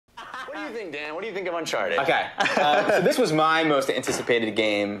What do you think, Dan? What do you think of Uncharted? Okay, so this was my most anticipated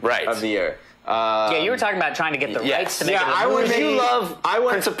game of the year. Yeah, you were talking about trying to get the rights to make it. I want to. You love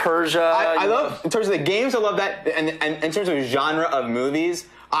Prince of Persia. I love, in terms of the games, I love that. And in terms of genre of movies,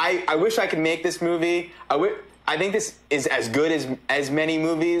 I wish I could make this movie. I think this is as good as many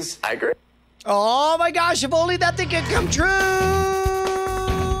movies. I agree. Oh my gosh, if only that thing could come true!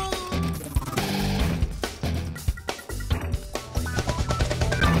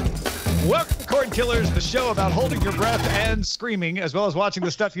 Welcome to Cordkillers, the show about holding your breath and screaming, as well as watching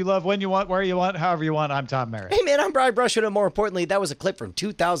the stuff you love when you want, where you want, however you want. I'm Tom Merritt. Hey man, I'm Brian Brushwood, and more importantly, that was a clip from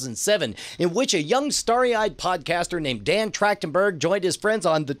 2007 in which a young starry-eyed podcaster named Dan Trachtenberg joined his friends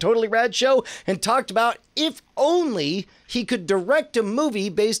on The Totally Rad Show and talked about if only he could direct a movie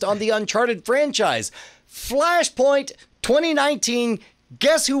based on the Uncharted franchise. Flashpoint 2019.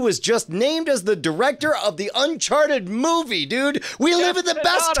 Guess who was just named as the director of the Uncharted movie, dude? We live in the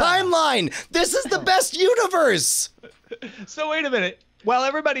best timeline. This is the best universe. So wait a minute. While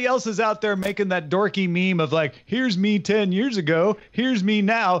everybody else is out there making that dorky meme of like, here's me 10 years ago, here's me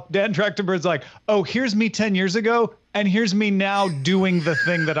now, Dan Trachtenberg's like, oh, here's me 10 years ago, and here's me now doing the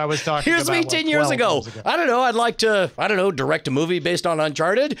thing that I was talking about. Here's me 10 years ago. I don't know. I'd like to, direct a movie based on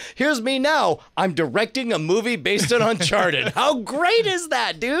Uncharted. Here's me now. I'm directing a movie based on Uncharted. How great is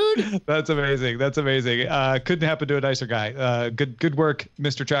that, dude? That's amazing. That's amazing. Couldn't happen to a nicer guy. Good work,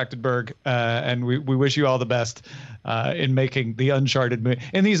 Mr. Trachtenberg. And we wish you all the best in making the Uncharted movie,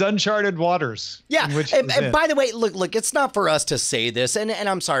 in these uncharted waters. Yeah. And by the way, look, it's not for us to say this. And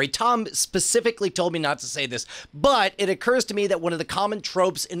I'm sorry, Tom specifically told me not to say this, but it occurs to me that one of the common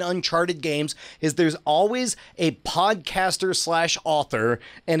tropes in Uncharted games is there's always a podcaster / author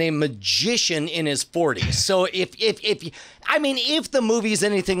and a magician in his 40s. So if the movie's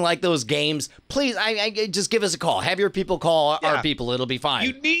anything like those games, please, I just give us a call. Have your people call our people. It'll be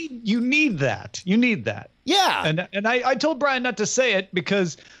fine. You need that. You need that. Yeah. And I told Brian not to say it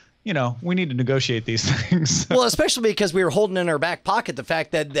because, you know, we need to negotiate these things. Well, especially because we were holding in our back pocket the fact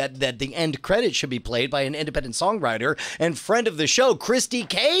that the end credits should be played by an independent songwriter and friend of the show, Kristi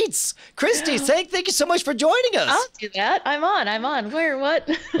Cates. Kristi, thank you so much for joining us. I'll do that. I'm on. Where, what?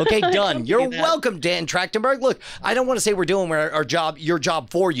 Okay, done. You're welcome, Dan Trachtenberg. Look, I don't want to say we're doing your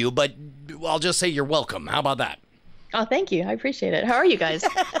job for you, but I'll just say you're welcome. How about that? Oh, thank you. I appreciate it. How are you guys?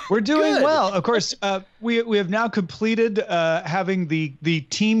 We're doing well. Of course, we have now completed having the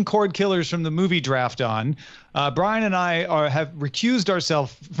team Cordkillers from the movie draft on. Brian and I have recused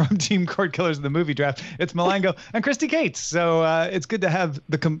ourselves from Team Cordkillers in the movie draft. It's Malango and Kristi Cates. So it's good to have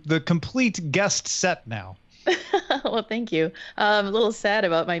the complete guest set now. Well, thank you. I'm a little sad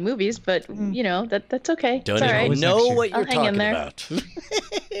about my movies, but you know that's okay. Don't even know what you're talking about.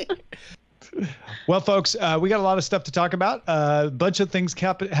 Well, folks, we got a lot of stuff to talk about. A bunch of things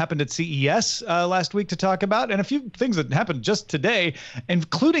happened at CES last week to talk about, and a few things that happened just today,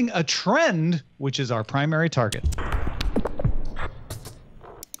 including a trend, which is our primary target.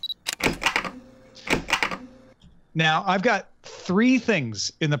 Now, I've got three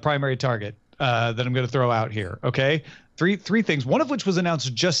things in the primary target that I'm going to throw out here, okay? Three things, one of which was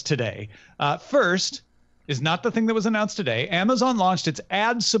announced just today. First is not the thing that was announced today. Amazon launched its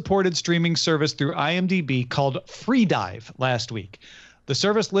ad-supported streaming service through IMDb called Freedive last week. The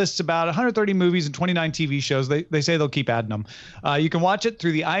service lists about 130 movies and 29 TV shows. They say they'll keep adding them. You can watch it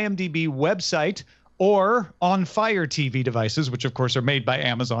through the IMDb website or on Fire TV devices, which of course are made by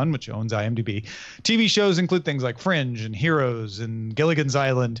Amazon, which owns IMDb. TV shows include things like Fringe and Heroes and Gilligan's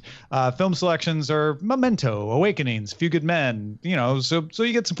Island. Film selections are Memento, Awakenings, Few Good Men, you know, so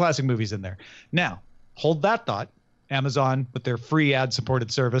you get some classic movies in there. Now, hold that thought. Amazon, with their free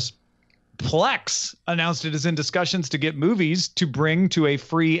ad-supported service. Plex announced it is in discussions to get movies to bring to a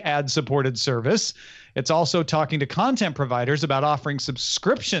free ad-supported service. It's also talking to content providers about offering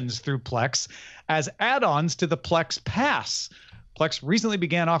subscriptions through Plex as add-ons to the Plex Pass. Plex recently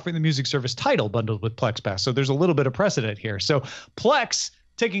began offering the music service Tidal bundled with Plex Pass, so there's a little bit of precedent here. So Plex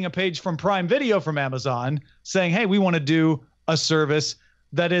taking a page from Prime Video from Amazon, saying, hey, we want to do a service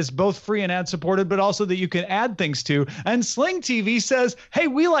that is both free and ad-supported, but also that you can add things to. And Sling TV says, hey,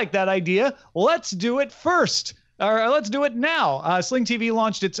 we like that idea. Let's do it first. Or let's do it now. Sling TV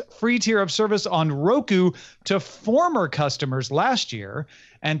launched its free tier of service on Roku to former customers last year.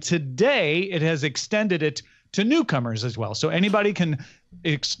 And today it has extended it to newcomers as well. So anybody can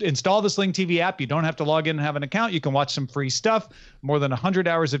install the Sling TV app. You don't have to log in and have an account. You can watch some free stuff, more than 100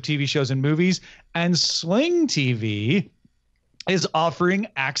 hours of TV shows and movies. And Sling TV is offering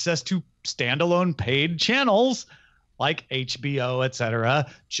access to standalone paid channels like HBO,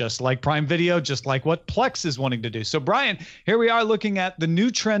 etc., just like Prime Video, just like what Plex is wanting to do. So, Brian, here we are looking at the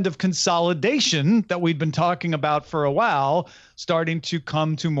new trend of consolidation that we've been talking about for a while, starting to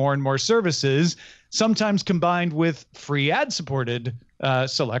come to more and more services, sometimes combined with free ad-supported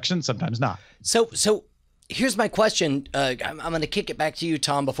selection, sometimes not. So here's my question. I'm going to kick it back to you,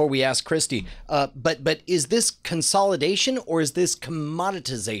 Tom, before we ask Kristi. But is this consolidation or is this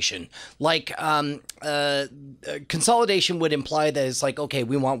commoditization? Like, consolidation would imply that it's like, okay,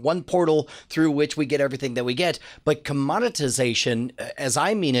 we want one portal through which we get everything that we get. But commoditization, as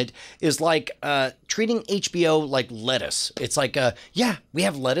I mean it, is like treating HBO like lettuce. It's like, yeah, we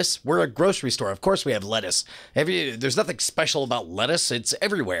have lettuce. We're a grocery store. Of course we have lettuce. There's nothing special about lettuce. It's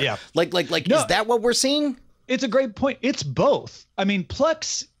everywhere. Yeah. Like, no, is that what we're seeing? It's a great point. It's both. I mean,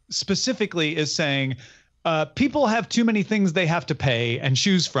 Plex specifically is saying people have too many things they have to pay and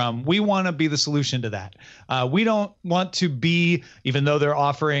choose from. We want to be the solution to that. We don't want to be, even though they're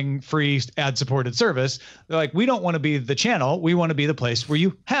offering free ad-supported service, they're like, we don't want to be the channel. We want to be the place where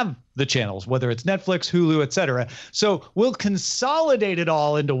you have the channels, whether it's Netflix, Hulu, etc. So we'll consolidate it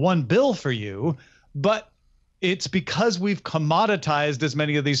all into one bill for you, but it's because we've commoditized as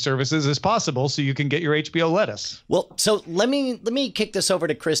many of these services as possible so you can get your HBO lettuce. Well, so let me kick this over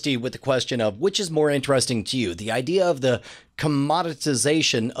to Kristi with the question of which is more interesting to you, the idea of the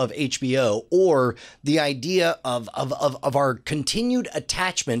commoditization of HBO or the idea of our continued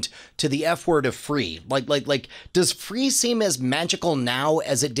attachment to the F word of free? Like, does free seem as magical now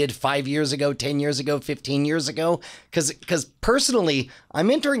as it did 5 years ago, 10 years ago, 15 years ago? Because personally, I'm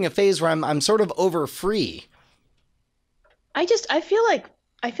entering a phase where I'm sort of over free. I feel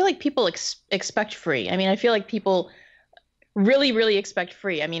like people expect free. I mean, I feel like people really, really expect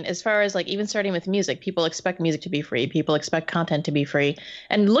free. I mean, as far as like even starting with music, people expect music to be free. People expect content to be free.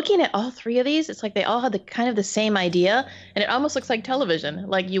 And looking at all three of these, it's like they all had the kind of the same idea, and it almost looks like television.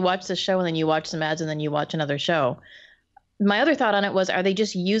 Like you watch the show and then you watch some ads and then you watch another show. My other thought on it was, are they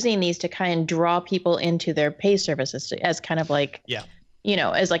just using these to kind of draw people into their pay services as kind of like, you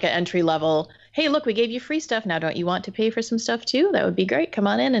know, as like an entry level, hey, look, we gave you free stuff. Now, don't you want to pay for some stuff too? That would be great. Come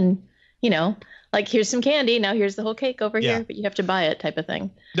on in and, you know, like, here's some candy. Now here's the whole cake over here, but you have to buy it type of thing.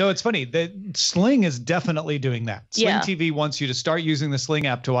 No, it's funny. Sling is definitely doing that. Sling TV wants you to start using the Sling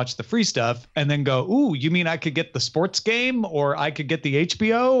app to watch the free stuff and then go, ooh, you mean I could get the sports game or I could get the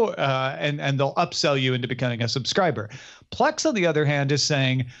HBO? And they'll upsell you into becoming a subscriber. Plex, on the other hand, is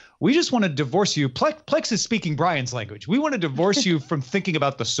saying, we just want to divorce you. Plex is speaking Brian's language. We want to divorce you from thinking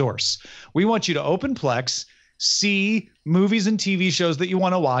about the source. We want you to open Plex, see movies and TV shows that you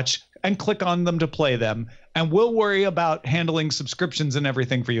want to watch, and click on them to play them. And we'll worry about handling subscriptions and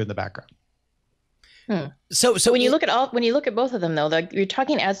everything for you in the background. So when you look at both of them though, like you're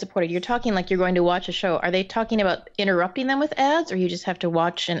talking ad supported, you're talking like you're going to watch a show. Are they talking about interrupting them with ads, or you just have to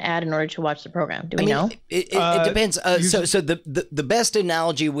watch an ad in order to watch the program? Do we know? It depends. So the best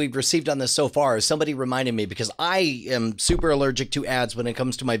analogy we've received on this so far is somebody reminded me, because I am super allergic to ads when it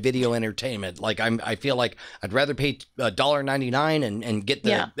comes to my video entertainment. Like I feel like I'd rather pay $1.99 and get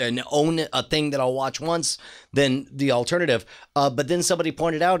and own a thing that I'll watch once than the alternative. But then somebody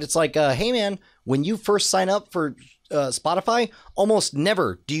pointed out, it's like, hey man, when you first sign up for Spotify, almost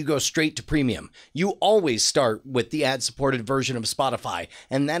never do you go straight to premium. You always start with the ad-supported version of Spotify,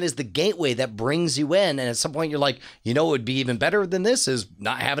 and that is the gateway that brings you in. And at some point, you're like, you know, what would be even better than this is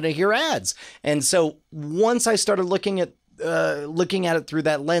not having to hear ads. And so once I started looking at it through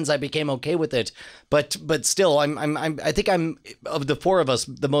that lens, I became okay with it. But still, I think I'm, of the four of us,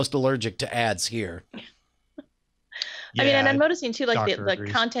 the most allergic to ads here. I mean, and I'm noticing too, like the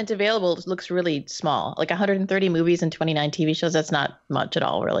content available looks really small, like 130 movies and 29 TV shows. That's not much at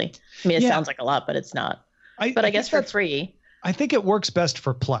all, really. I mean, it sounds like a lot, but it's not. But I guess for free. I think it works best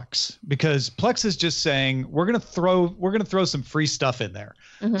for Plex, because Plex is just saying we're gonna throw some free stuff in there,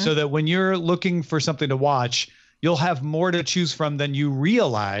 so that when you're looking for something to watch, you'll have more to choose from than you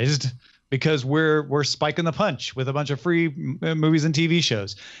realized, because we're spiking the punch with a bunch of free movies and TV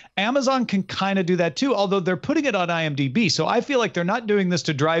shows. Amazon can kind of do that too, although they're putting it on IMDb. So I feel like they're not doing this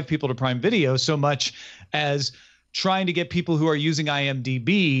to drive people to Prime Video so much as trying to get people who are using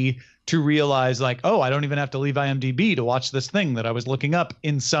IMDb to realize, like, oh, I don't even have to leave IMDb to watch this thing that I was looking up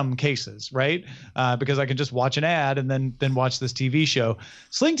in some cases, right? Because I can just watch an ad and then watch this TV show.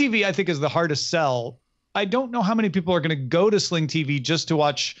 Sling TV, I think, is the hardest sell. I don't know how many people are going to go to Sling TV just to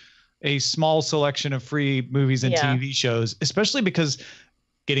watch a small selection of free movies and TV shows, especially because,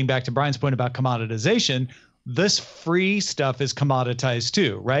 getting back to Brian's point about commoditization, this free stuff is commoditized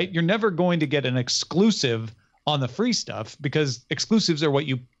too, right? You're never going to get an exclusive on the free stuff, because exclusives are what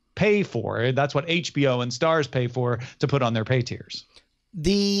you pay for. That's what HBO and Starz pay for to put on their pay tiers.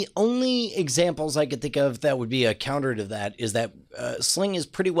 The only examples I could think of that would be a counter to that is that Sling is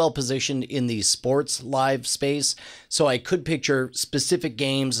pretty well positioned in the sports live space. So I could picture specific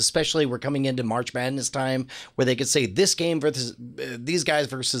games, especially we're coming into March Madness time, where they could say this game versus these guys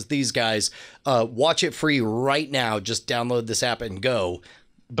versus these guys. Watch it free right now. Just download this app and go.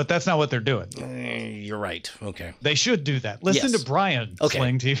 But that's not what they're doing. You're right. Okay. They should do that. Listen to Brian, okay.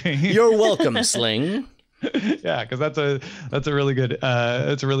 Sling TV. You're welcome, Sling. Yeah, because that's a really good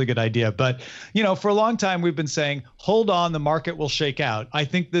idea. But for a long time we've been saying, hold on, the market will shake out. I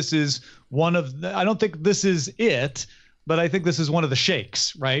think this is I don't think this is it, but I think this is one of the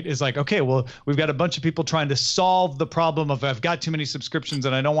shakes, right? Is like, okay, well, we've got a bunch of people trying to solve the problem of I've got too many subscriptions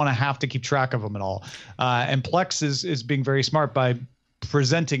and I don't want to have to keep track of them at all. And Plex is being very smart by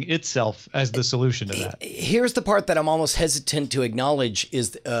presenting itself as the solution to that. Here's the part that I'm almost hesitant to acknowledge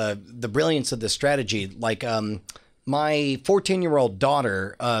is the brilliance of this strategy. Like my 14-year-old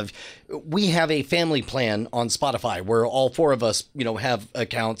daughter, we have a family plan on Spotify where all four of us, have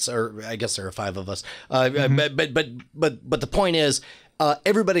accounts, or I guess there are five of us. But the point is,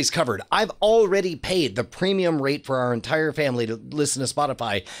 everybody's covered. I've already paid the premium rate for our entire family to listen to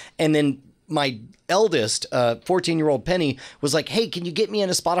Spotify, and then my eldest, 14-year-old Penny, was like, hey, can you get me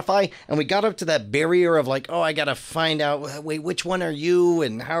into Spotify? And we got up to that barrier of like, oh, I got to find out, wait, which one are you?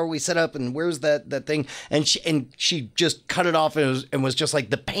 And how are we set up? And where's that thing? And she just cut it off and was just like,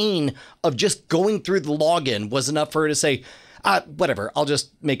 the pain of just going through the login was enough for her to say, whatever, I'll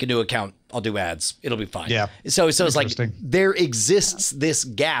just make a new account. I'll do ads. It'll be fine. Yeah. So it's like there exists this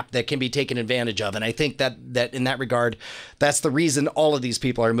gap that can be taken advantage of. And I think that in that regard, that's the reason all of these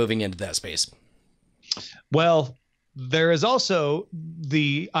people are moving into that space. Well, there is also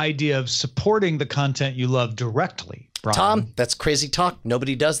the idea of supporting the content you love directly. Brian. Tom, that's crazy talk.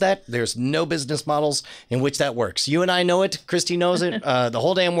 Nobody does that. There's no business models in which that works. You and I know it. Kristi knows it. The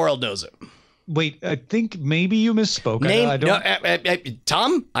whole damn world knows it. Wait, I think maybe you misspoke.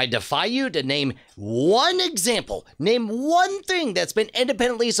 Tom, I defy you to name one example. Name one thing that's been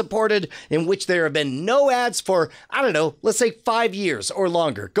independently supported in which there have been no ads for, I don't know, let's say 5 years or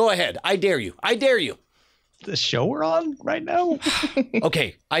longer. Go ahead. I dare you. I dare you. The show we're on right now?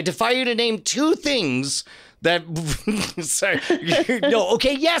 Okay, I defy you to name two things that sorry. No,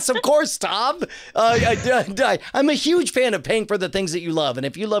 okay, yes, of course, Tom. I'm a huge fan of paying for the things that you love. And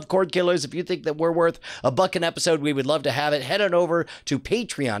if you love Cordkillers, if you think that we're worth $1 an episode, we would love to have it. Head on over to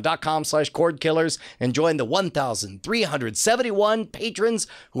patreon.com/Cordkillers and join the 1,371 patrons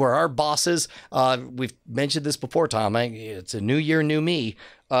who are our bosses. We've mentioned this before, Tom. It's a new year, new me.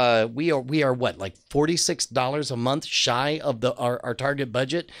 We are what, like $46 a month shy of our target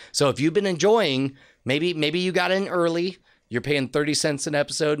budget. So if you've been enjoying, maybe you got in early, you're paying 30 cents an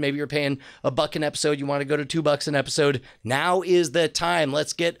episode, maybe you're paying $1 an episode, you want to go to $2 an episode. Now is the time.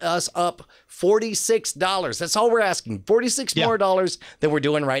 Let's get us up $46. That's all we're asking. $46 more dollars than we're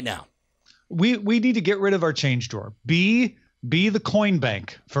doing right now. We need to get rid of our change drawer. Be the coin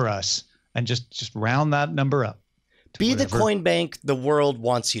bank for us and just round that number up. Be whatever. The coin bank the world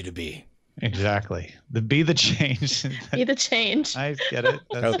wants you to be. Exactly. Be the change. Be the change. I get it.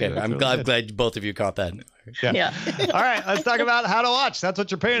 Okay. I'm glad both of you caught that. Yeah. All right. Let's talk about how to watch. That's what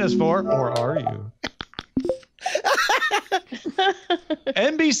you're paying us for. Or are you?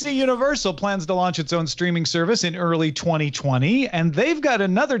 NBC Universal plans to launch its own streaming service in early 2020. And they've got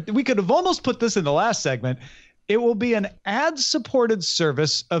we could have almost put this in the last segment. It will be an ad-supported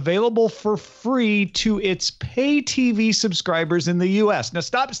service available for free to its pay TV subscribers in the U.S. Now,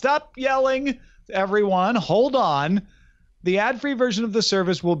 stop yelling, everyone. Hold on. The ad-free version of the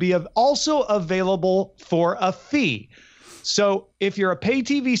service will be also available for a fee. So if you're a pay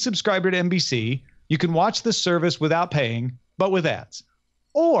TV subscriber to NBC, you can watch the service without paying, but with ads.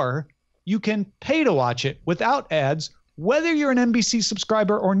 Or you can pay to watch it without ads, whether you're an NBC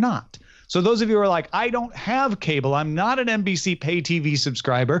subscriber or not. So those of you who are like, I don't have cable, I'm not an NBC pay TV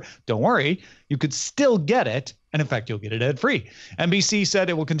subscriber, don't worry, you could still get it. And in fact, you'll get it ad-free. NBC said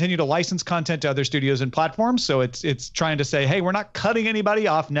it will continue to license content to other studios and platforms. So it's trying to say, hey, we're not cutting anybody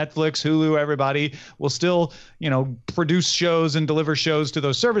off. Netflix, Hulu, everybody will still, produce shows and deliver shows to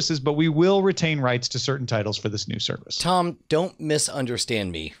those services, but we will retain rights to certain titles for this new service. Tom, don't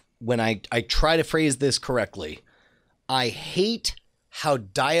misunderstand me. When I try to phrase this correctly, I hate how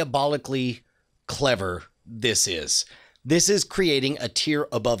diabolically clever this is. This is creating a tier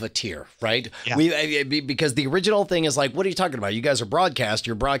above a tier, right? Yeah. Because the original thing is like, what are you talking about? You guys are broadcast.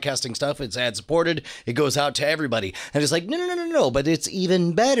 You're broadcasting stuff. It's ad supported. It goes out to everybody. And it's like, no. But it's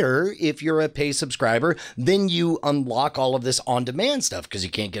even better if you're a pay subscriber. Then you unlock all of this on-demand stuff because you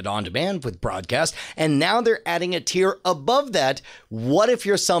can't get on-demand with broadcast. And now they're adding a tier above that. What if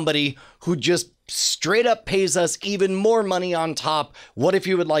you're somebody who just straight up pays us even more money on top? What if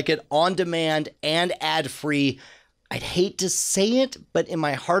you would like it on demand and ad-free? I'd hate to say it, but in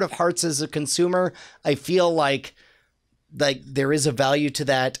my heart of hearts as a consumer, I feel like there is a value to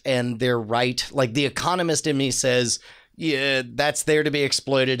that, and they're right. Like, the economist in me says, yeah, that's there to be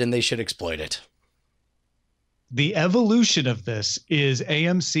exploited and they should exploit it. The evolution of this is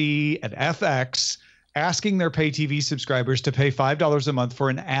AMC and FX asking their pay TV subscribers to pay $5 a month for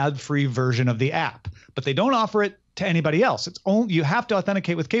an ad-free version of the app, but they don't offer it to anybody else. It's only, you have to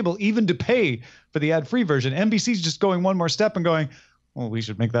authenticate with cable even to pay for the ad-free version. NBC's just going one more step and going, well, we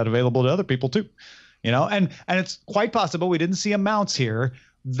should make that available to other people too, and it's quite possible, we didn't see amounts here,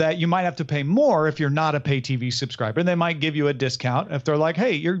 that you might have to pay more if you're not a pay TV subscriber. And they might give you a discount if they're like,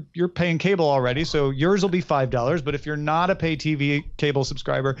 hey, you're paying cable already, so yours will be $5. But if you're not a pay TV cable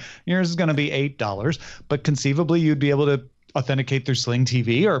subscriber, yours is going to be $8. But conceivably, you'd be able to authenticate through Sling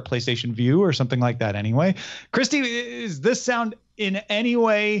TV or PlayStation View or something like that anyway. Kristi, does this sound in any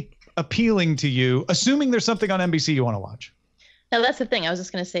way appealing to you, assuming there's something on NBC you want to watch? Now, that's the thing. I was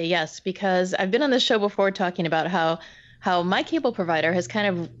just going to say yes, because I've been on this show before talking about how my cable provider has kind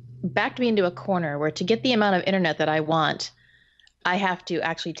of backed me into a corner where to get the amount of internet that I want, I have to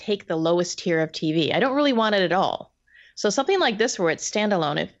actually take the lowest tier of TV. I don't really want it at all. So something like this where it's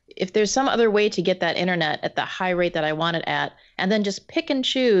standalone, if there's some other way to get that internet at the high rate that I want it at, and then just pick and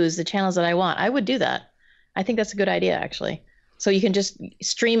choose the channels that I want, I would do that. I think that's a good idea, actually. So you can just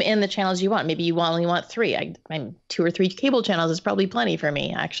stream in the channels you want. Maybe you only want 3. I'm 2 or 3 cable channels is probably plenty for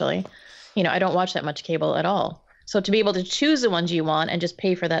me, actually. I don't watch that much cable at all. So to be able to choose the ones you want and just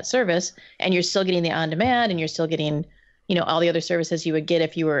pay for that service, and you're still getting the on-demand, and you're still getting, all the other services you would get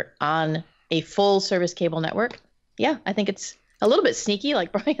if you were on a full service cable network. Yeah, I think it's a little bit sneaky,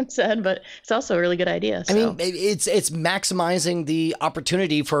 like Brian said, but it's also a really good idea. So. I mean, it's maximizing the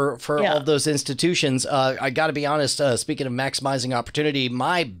opportunity for all of those institutions. I got to be honest, speaking of maximizing opportunity,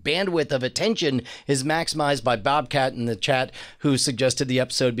 my bandwidth of attention is maximized by Bobcat in the chat, who suggested the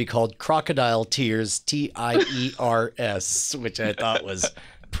episode be called Crocodile Tears, Tiers, which I thought was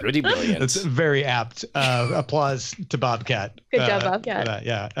pretty brilliant. That's very apt. Applause to Bobcat. Good job, Bobcat.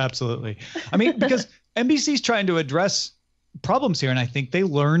 Yeah, absolutely. I mean, because NBC's trying to address problems here, and I think they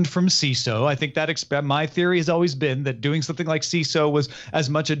learned from CISO. I think that my theory has always been that doing something like CISO was as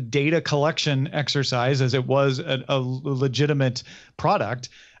much a data collection exercise as it was a legitimate product.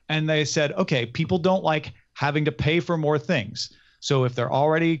 And they said, okay, people don't like having to pay for more things. So if they're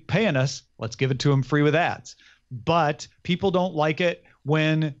already paying us, let's give it to them free with ads. But people don't like it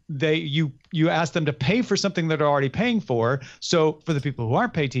when you ask them to pay for something that they're already paying for. So for the people who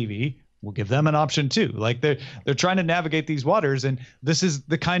aren't pay TV, we'll give them an option too. Like they're trying to navigate these waters, and this is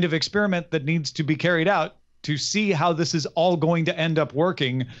the kind of experiment that needs to be carried out to see how this is all going to end up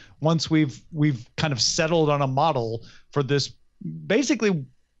working once we've kind of settled on a model for this basically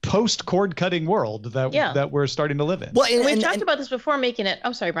post-cord cutting world that we're starting to live in. Well, and we've talked about this before, making it,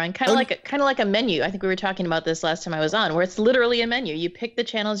 I'm sorry, Brian, kind of like a menu. I think we were talking about this last time I was on, where it's literally a menu. You pick the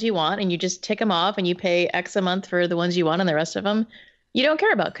channels you want and you just tick them off, and you pay X a month for the ones you want, and the rest of them you don't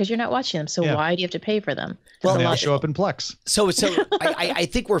care about because you're not watching them. So why do you have to pay for them? Well, they all show up in Plex. So I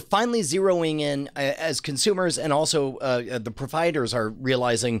think we're finally zeroing in as consumers, and also the providers are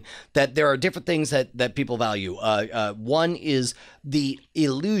realizing that there are different things that people value. One is the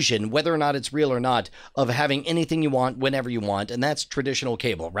illusion, whether or not it's real or not, of having anything you want whenever you want, and that's traditional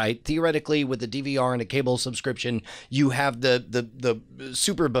cable, right? Theoretically, with the DVR and a cable subscription, you have the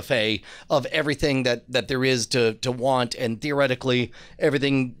super buffet of everything that there is to want, and theoretically,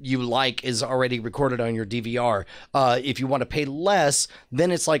 everything you like is already recorded on your DVR. If you want to pay less,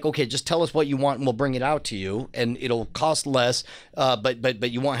 then it's like, okay, just tell us what you want and we'll bring it out to you, and it'll cost less,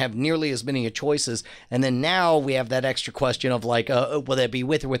 but you won't have nearly as many choices. And then now we have that extra question of like, will that be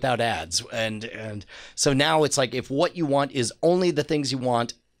with or without ads? And so now it's like, if what you want is only the things you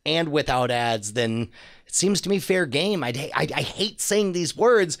want and without ads, then it seems to me fair game. I hate saying these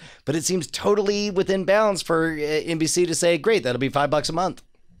words, but it seems totally within bounds for NBC to say, great, that'll be $5 a month.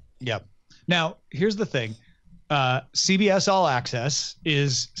 Yep. Now, here's the thing. CBS All Access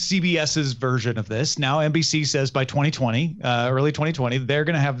is CBS's version of this. Now, NBC says by 2020, early 2020, they're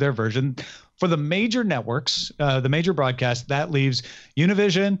going to have their version. For the major networks, the major broadcasts, that leaves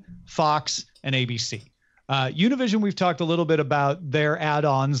Univision, Fox, and ABC. Univision, we've talked a little bit about their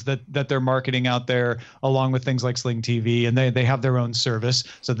add-ons that they're marketing out there, along with things like Sling TV, and they have their own service.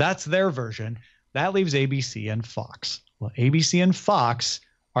 So that's their version. That leaves ABC and Fox. Well, ABC and Fox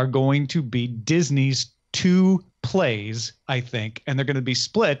are going to be Disney's two plays, I think, and they're going to be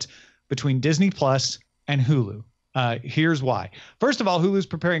split between Disney Plus and Hulu. Here's why. First of all, Hulu's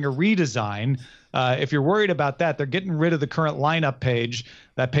preparing a redesign. If you're worried about that, they're getting rid of the current lineup page,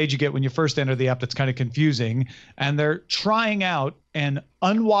 that page you get when you first enter the app that's kind of confusing. And they're trying out an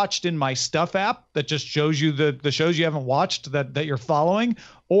unwatched in my stuff app that just shows you the shows you haven't watched that you're following,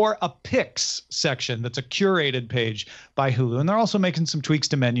 or a picks section that's a curated page by Hulu. And they're also making some tweaks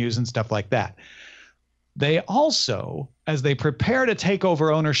to menus and stuff like that. They also, as they prepare to take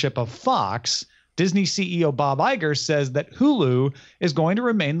over ownership of Fox, Disney CEO Bob Iger says that Hulu is going to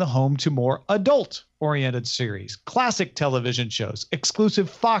remain the home to more adult-oriented series, classic television shows, exclusive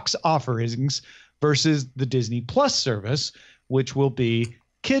Fox offerings versus the Disney Plus service, which will be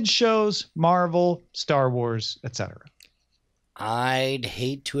kids shows, Marvel, Star Wars, etc. I'd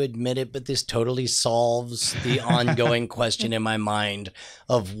hate to admit it, but this totally solves the ongoing question in my mind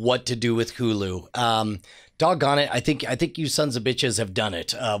of what to do with Hulu. Doggone it. I think you sons of bitches have done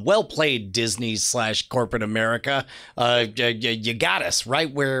it. Well played, Disney / corporate America. You got us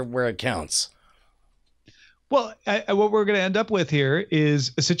right where it counts. Well, what we're going to end up with here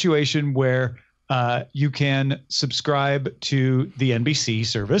is a situation where you can subscribe to the NBC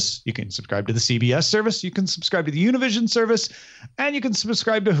service, you can subscribe to the CBS service, you can subscribe to the Univision service, and you can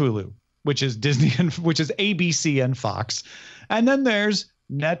subscribe to Hulu, which is which is ABC and Fox. And then there's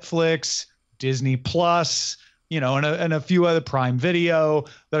Netflix, Disney Plus, and a few other Prime Video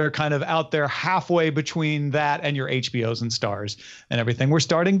that are kind of out there halfway between that and your HBOs and Stars and everything. We're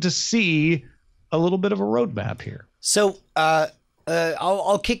starting to see a little bit of a roadmap here. So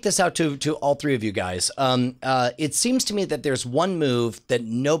I'll kick this out to all three of you guys. It seems to me that there's one move that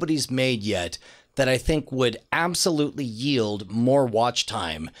nobody's made yet that I think would absolutely yield more watch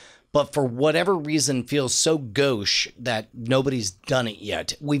time, but for whatever reason feels so gauche that nobody's done it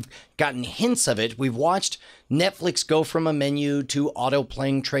yet. We've gotten hints of it. We've watched Netflix go from a menu to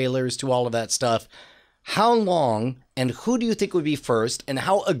auto-playing trailers to all of that stuff. How long and who do you think would be first, and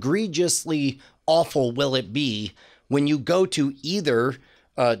how egregiously awful will it be when you go to either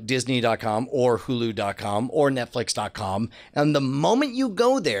Disney.com or Hulu.com or Netflix.com, and the moment you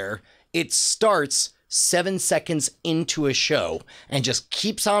go there, it starts 7 seconds into a show and just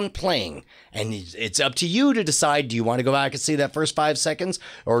keeps on playing. And it's up to you to decide, do you want to go back and see that first 5 seconds?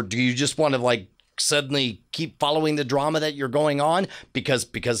 Or do you just want to suddenly keep following the drama that you're going on? Because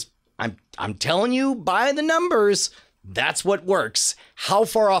I'm telling you by the numbers, that's what works. How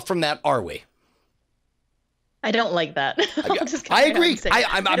far off from that are we? I don't like that. I agree.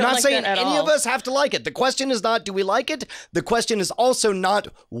 I'm not saying any of us have to like it. The question is not, do we like it? The question is also not,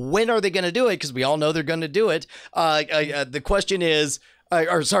 when are they going to do it? Because we all know they're going to do it. The question is,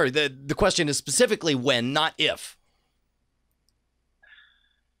 the question is specifically when, not if.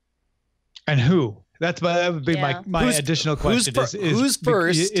 And who? That would be my additional question. Who's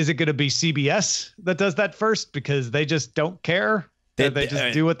first? Is it going to be CBS that does that first because they just don't care? They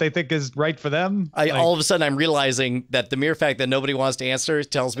just do what they think is right for them. All of a sudden, I'm realizing that the mere fact that nobody wants to answer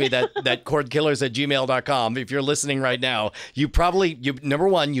tells me that cordkillers@gmail.com. If you're listening right now, number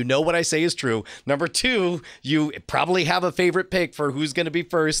one, you know what I say is true. Number two, you probably have a favorite pick for who's going to be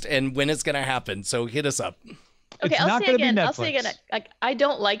first and when it's going to happen. So hit us up. Okay, I'll say again. I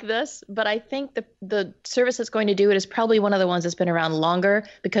don't like this, but I think the service that's going to do it is probably one of the ones that's been around longer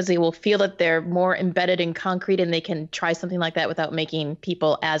because they will feel that they're more embedded in concrete and they can try something like that without making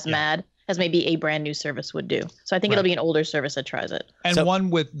people as mad as maybe a brand new service would do. So I think it'll be an older service that tries it. And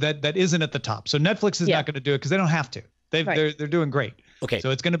one with that isn't at the top. So Netflix is not going to do it because they don't have to. They're doing great. Okay. So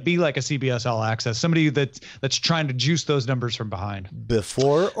it's going to be like a CBS All Access, somebody that's trying to juice those numbers from behind.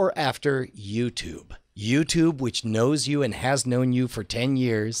 Before or after YouTube? YouTube, which knows you and has known you for 10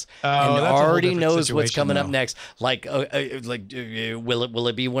 years and already knows what's coming up next. Will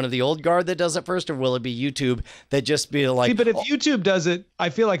it be one of the old guard that does it first, or will it be YouTube that just be like? See, but if YouTube does it, I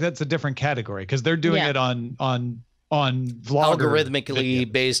feel like that's a different category because they're doing it on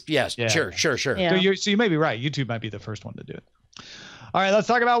algorithmically based. Yes, sure. Yeah. So you may be right. YouTube might be the first one to do it. All right, let's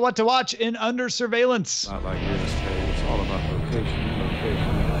talk about what to watch in Under Surveillance. Not like real estate. It's all about location.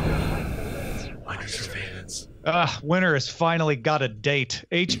 Under Surveillance. Winter has finally got a date.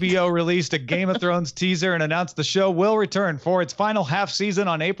 HBO released a Game of Thrones teaser and announced the show will return for its final half season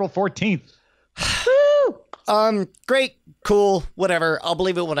on April 14th. Great, cool, whatever. I'll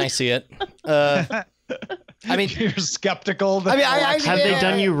believe it when I see it. I mean, you're skeptical. I mean, have they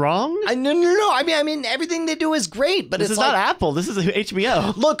done you wrong? No. I mean, everything they do is great, but this is not Apple. This is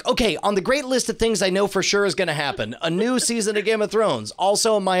HBO. Look, okay, on the great list of things I know for sure is going to happen: a new season of Game of Thrones,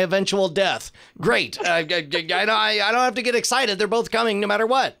 also my eventual death. Great. I don't have to get excited. They're both coming, no matter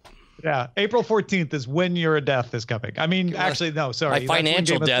what. Yeah, April 14th is when your death is coming. I mean, actually, no, sorry. My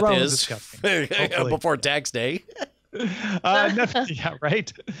financial death is before tax day. Yeah,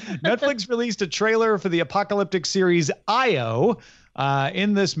 right. Netflix released a trailer for the apocalyptic series Io.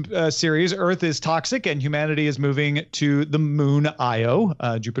 In this series, Earth is toxic and humanity is moving to the moon Io,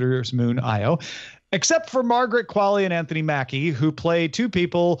 Jupiter's moon Io. Except for Margaret Qualley and Anthony Mackie, who play two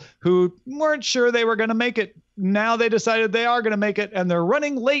people who weren't sure they were going to make it. Now they decided they are going to make it, and they're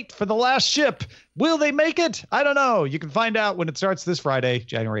running late for the last ship. Will they make it? I don't know. You can find out when it starts this Friday,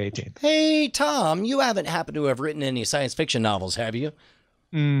 January 18th. Hey, Tom, you haven't happened to have written any science fiction novels, have you?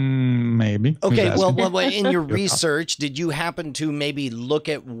 Maybe. Okay, well, in your research, did you happen to maybe look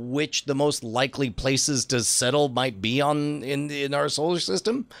at which the most likely places to settle might be in our solar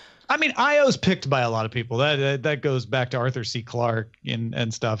system? I mean, Io's picked by a lot of people. That goes back to Arthur C. Clarke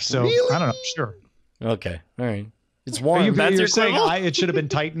and stuff. So really? I don't know. Sure. Okay. All right. It's warm. You're saying it should have been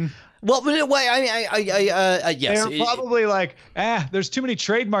Titan? Well, yes. They're probably like, there's too many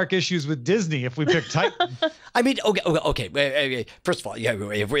trademark issues with Disney if we pick Titan. I mean, okay. First of all,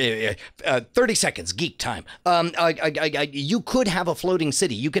 30 seconds, geek time. You could have a floating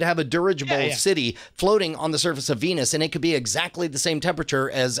city. You could have a dirigible city floating on the surface of Venus, and it could be exactly the same temperature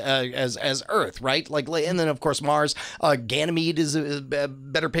as Earth, right? And then of course Mars. Ganymede is a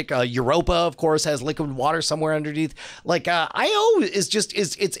better pick. Europa, of course, has liquid water somewhere underneath. Io is just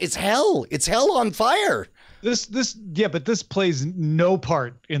it's hell. It's hell on fire. But this plays no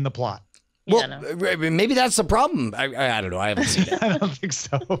part in the plot. Well, maybe that's the problem. I don't know. I haven't seen it. I don't think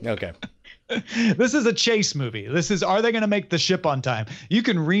so. Okay. This is a chase movie. Are they going to make the ship on time? You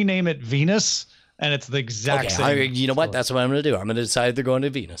can rename it Venus, and it's the exact same. You know what? That's what I'm going to do. I'm going to decide they're going to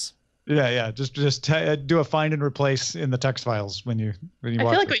Venus. Yeah. Just do a find and replace in the text files when you watch. I feel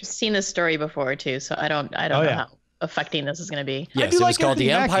like we've seen this story before too, so I don't know how affecting this is going to be. Yes, it was called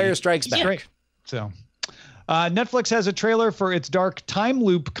The Empire Strikes Back. Right. So, Netflix has a trailer for its dark time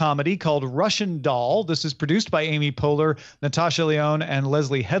loop comedy called Russian Doll. This is produced by Amy Poehler, Natasha Lyonne, and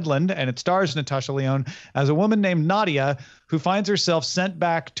Leslie Headland, and it stars Natasha Lyonne as a woman named Nadia who finds herself sent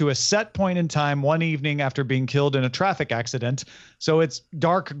back to a set point in time one evening after being killed in a traffic accident. So it's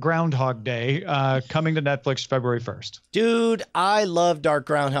Dark Groundhog Day, coming to Netflix February 1st. Dude, I love Dark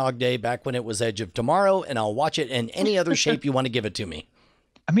Groundhog Day back when it was Edge of Tomorrow, and I'll watch it in any other shape you want to give it to me.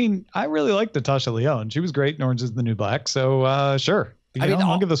 I mean, I really like Natasha Lyonne. She was great in Orange is the New Black. So, sure.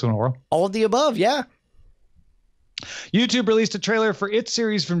 I'll give this one a whirl. All of the above, yeah. YouTube released a trailer for its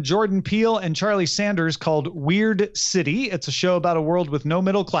series from Jordan Peele and Charlie Sanders called Weird City. It's a show about a world with no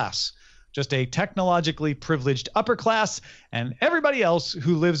middle class, just a technologically privileged upper class and everybody else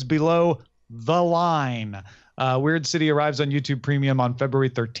who lives below the line. Weird City arrives on YouTube Premium on February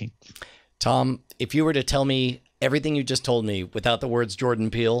 13th. Tom, if you were to tell me everything you just told me without the words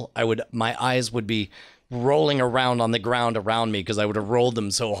Jordan Peele, my eyes would be rolling around on the ground around me because I would have rolled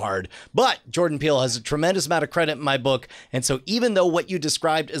them so hard. But Jordan Peele has a tremendous amount of credit in my book. And so even though what you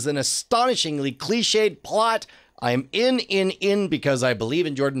described is an astonishingly cliched plot, I'm in because I believe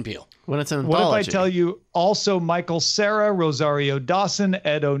in Jordan Peele. When it's an What anthology. if I tell you also Michael Cera, Rosario Dawson,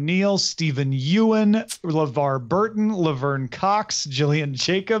 Ed O'Neill, Stephen Ewan, LeVar Burton, Laverne Cox, Jillian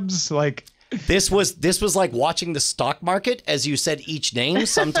Jacobs, This was like watching the stock market. As you said each name,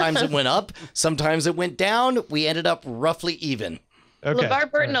 sometimes it went up, sometimes it went down. We ended up roughly even. Okay.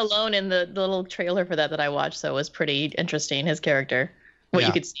 LeVar Burton alone in the little trailer for that I watched, so was pretty interesting. His character, what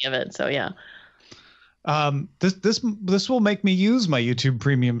you could see of it. So yeah. This will make me use my YouTube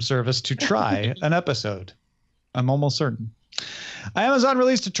Premium service to try an episode. I'm almost certain. Amazon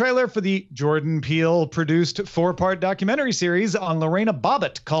released a trailer for the Jordan Peele produced 4-part documentary series on Lorena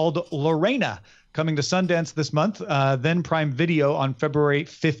Bobbitt called Lorena, coming to Sundance this month, then Prime Video on February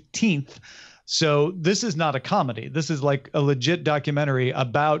 15th. So this is not a comedy. This is like a legit documentary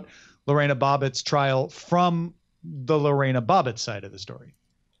about Lorena Bobbitt's trial from the Lorena Bobbitt side of the story.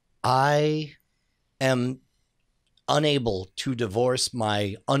 I am unable to divorce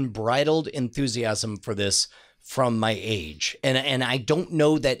my unbridled enthusiasm for this from my age. And I don't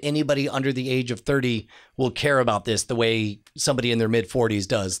know that anybody under the age of 30 will care about this the way somebody in their mid 40s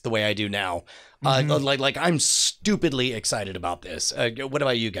does, the way I do now. Like I'm stupidly excited about this. What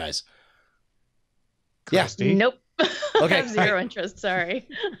about you guys? Kristi? Yeah. Nope. Okay. I have zero interest. Sorry.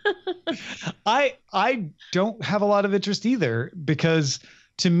 I don't have a lot of interest either, because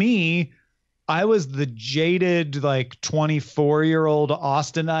to me, I was the jaded, like 24-year-old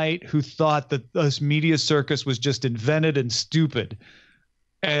Austinite who thought that this media circus was just invented and stupid.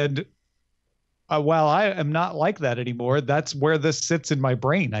 And while I am not like that anymore, that's where this sits in my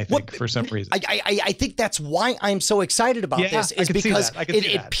brain, I think, for some reason. I think that's why I'm so excited about this, is because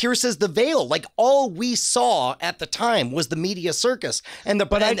it pierces the veil. Like, all we saw at the time was the media circus. And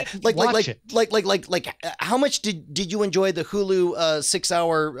how much did you enjoy the Hulu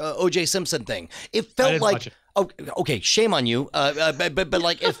 6-hour O.J. Simpson thing? It felt like... Oh, okay, shame on you. But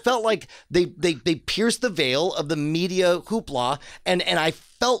like, it felt like they pierced the veil of the media hoopla, and I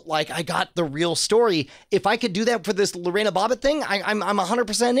felt like I got the real story. If I could do that for this Lorena Bobbitt thing, I'm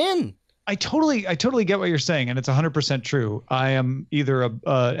 100% in. I totally get what you're saying, and it's 100% true. I am either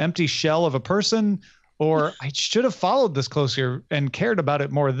a empty shell of a person, or I should have followed this closer and cared about it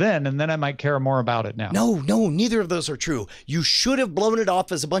more then, and then I might care more about it now. No, neither of those are true. You should have blown it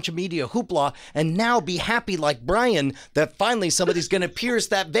off as a bunch of media hoopla and now be happy like Brian that finally somebody's going to pierce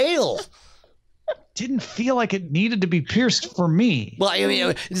that veil. Didn't feel like it needed to be pierced for me. Well, I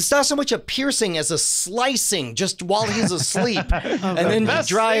mean, it's not so much a piercing as a slicing just while he's asleep. And then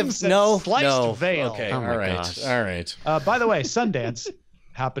drive. Sliced veil. Okay, all right. By the way, Sundance.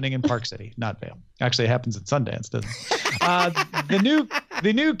 Happening in Park City, not Vail. Actually, it happens at Sundance, doesn't it?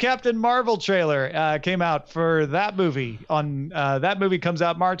 The new Captain Marvel trailer came out for that movie. That movie comes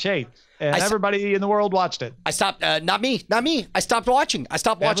out March 8th, and everybody in the world watched it. I stopped. Not me. I stopped watching.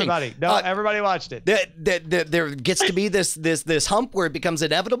 Everybody watched it. There gets to be this hump where it becomes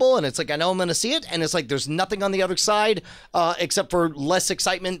inevitable, and it's like, I know I'm going to see it, and it's like there's nothing on the other side except for less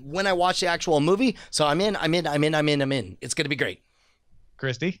excitement when I watch the actual movie. So I'm in. It's going to be great.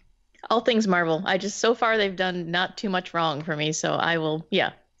 Kristi? All things Marvel. So far they've done not too much wrong for me, so I will,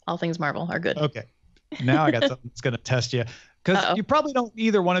 all things Marvel are good. Okay. Now I got something that's going to test you. Because you probably don't,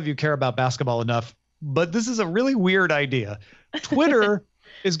 either one of you care about basketball enough, but this is a really weird idea. Twitter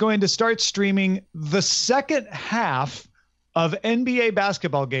is going to start streaming the second half of NBA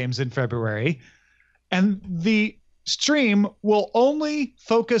basketball games in February, and the stream will only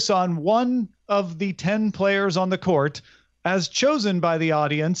focus on one of the 10 players on the court as chosen by the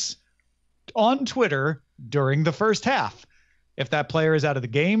audience on Twitter during the first half. If that player is out of the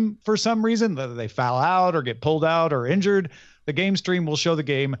game for some reason, whether they foul out or get pulled out or injured, the game stream will show the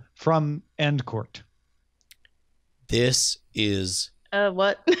game from end court. This is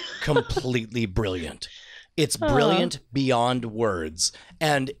completely brilliant. It's brilliant beyond words.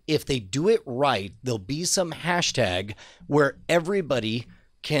 And if they do it right, there'll be some hashtag where everybody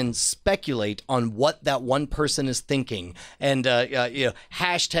can speculate on what that one person is thinking, and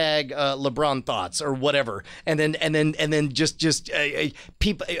hashtag LeBron thoughts or whatever, and then just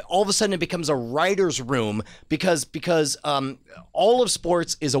people. All of a sudden, it becomes a writer's room because all of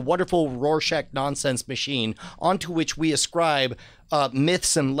sports is a wonderful Rorschach nonsense machine onto which we ascribe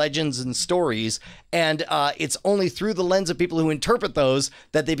myths and legends and stories, and it's only through the lens of people who interpret those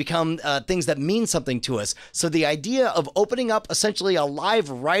that they become things that mean something to us. So the idea of opening up essentially a live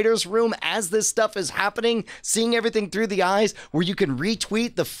writer's room as this stuff is happening, seeing everything through the eyes, where you can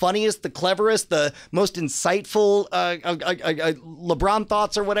retweet the funniest, the cleverest, the most insightful LeBron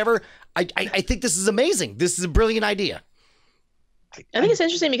thoughts or whatever, I think this is amazing. This is a brilliant idea. I think it's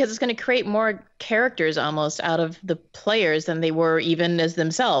interesting because it's going to create more characters almost out of the players than they were even as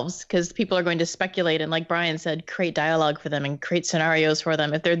themselves, because people are going to speculate and, like Brian said, create dialogue for them and create scenarios for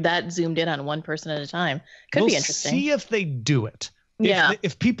them if they're that zoomed in on one person at a time. Could be interesting. See if they do it. Yeah.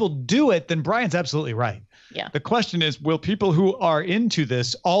 If people do it, then Brian's absolutely right. Yeah. The question is, will people who are into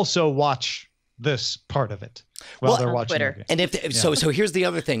this also watch this part of it while they're watching Twitter? And so here's the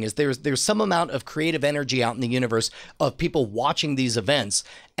other thing: is there's some amount of creative energy out in the universe of people watching these events,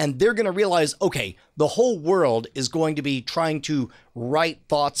 and they're going to realize, okay, the whole world is going to be trying to write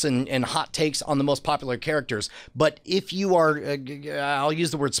thoughts and hot takes on the most popular characters. But if you are, I'll use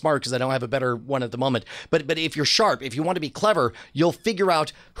the word smart because I don't have a better one at the moment. But if you're sharp, if you want to be clever, you'll figure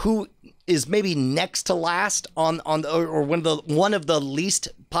out who is maybe next to last on or one of the least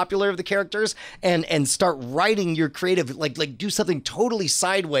popular of the characters, and start writing your creative, like do something totally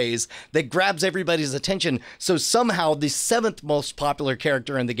sideways that grabs everybody's attention. So somehow the 7th most popular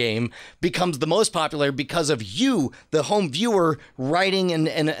character in the game becomes the most popular because of you, the home viewer, writing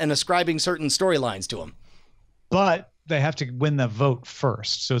and ascribing certain storylines to him. But they have to win the vote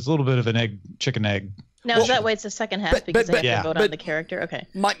first, so it's a little bit of an chicken egg. Now, is that why it's the second half because they have to vote on the character? Okay.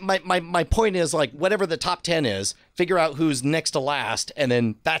 My point is, like, whatever the top 10 is, figure out who's next to last, and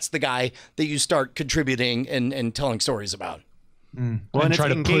then that's the guy that you start contributing and telling stories about. Well, and and try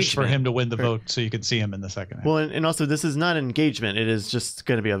it's to push for engagement. him to win the vote so you can see him in the second half. Well, and also this is not engagement. It is just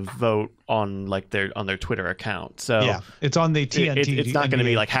going to be a vote on their Twitter account. So yeah, it's on the TNT. It's not going to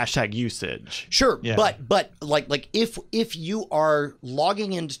be NBA. like hashtag usage. Sure, Yeah. but like if you are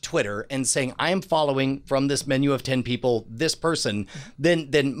logging into Twitter and saying I am following from this menu of 10 people this person,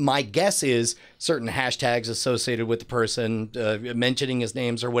 then my guess is certain hashtags associated with the person, mentioning his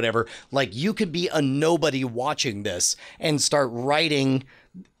names or whatever. Like you could be a nobody watching this and start writing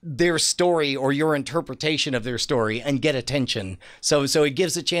their story or your interpretation of their story and get attention. So it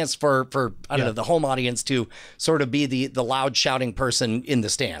gives a chance for I don't know, the home audience to sort of be the loud shouting person in the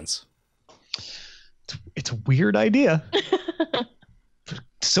stands. It's a weird idea.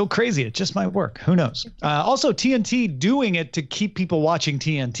 So crazy, it just might work. Who knows? Also, TNT doing it to keep people watching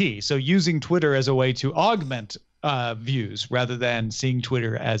TNT. So using Twitter as a way to augment views rather than seeing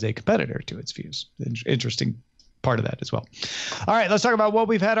Twitter as a competitor to its views. Interesting part of that as well. All right, let's talk about what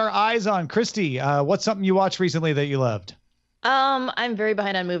we've had our eyes on. Kristi, what's something you watched recently that you loved? I'm very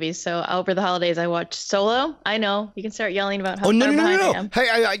behind on movies, so over the holidays I watched Solo. I know you can start yelling about how Oh, no, far no, behind no, I no. am.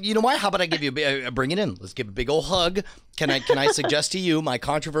 Hey, you know what? How about I give you bring it in? Let's give a big old hug. Can I suggest to you my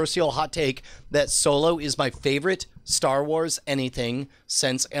controversial hot take that Solo is my favorite Star Wars anything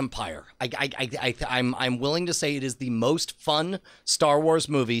since Empire? I'm willing to say it is the most fun Star Wars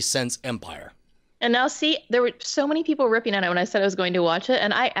movie since Empire. And now, see, there were so many people ripping on it when I said I was going to watch it,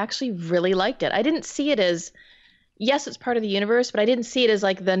 and I actually really liked it. I didn't see it as, yes, it's part of the universe, but I didn't see it as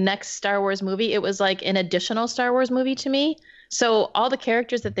like the next Star Wars movie. It was like an additional Star Wars movie to me. So all the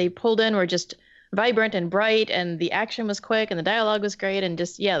characters that they pulled in were just vibrant and bright, and the action was quick, and the dialogue was great, and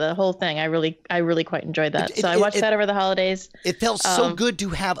just the whole thing. I really quite enjoyed that. So I watched that over the holidays. It felt so good to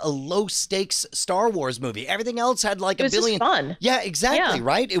have a low stakes Star Wars movie. Everything else had like It was a billion. just fun. Yeah, exactly. Yeah.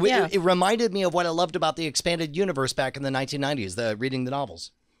 Right. Yeah. It reminded me of what I loved about the expanded universe back in the 1990s. Reading the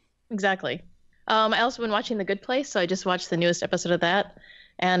novels. Exactly. I also been watching The Good Place, so I just watched the newest episode of that.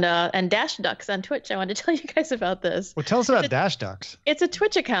 And Dash Ducks on Twitch. I wanted to tell you guys about this. Well, tell us about Dash Ducks. It's a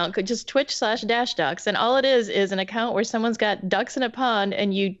Twitch account, just Twitch/Dash Ducks, and all it is an account where someone's got ducks in a pond,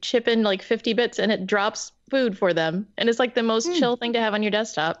 and you chip in like 50 bits, and it drops food for them, and it's like the most chill thing to have on your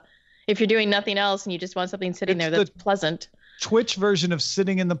desktop if you're doing nothing else and you just want something sitting there that's pleasant. Twitch version of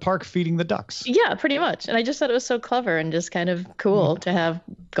sitting in the park feeding the ducks. Yeah, pretty much. And I just thought it was so clever and just kind of cool to have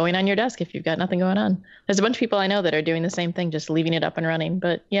going on your desk if you've got nothing going on. There's a bunch of people I know that are doing the same thing, just leaving it up and running.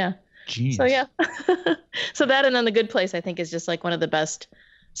 But yeah. Jeez. So yeah. So that, and then The Good Place, I think, is just like one of the best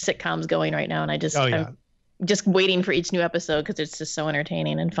sitcoms going right now. And I'm just waiting for each new episode because it's just so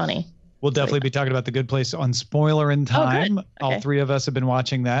entertaining and funny. We'll definitely be talking about The Good Place on Spoiler in Time. Okay. All three of us have been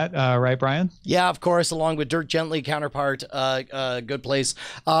watching that. Right, Brian? Yeah, of course, along with Dirk Gently counterpart, Good Place.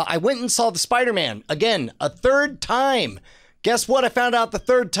 I went and saw the Spider-Man again, a third time. Guess what? I found out the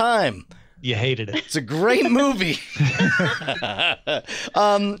third time. You hated it. It's a great movie.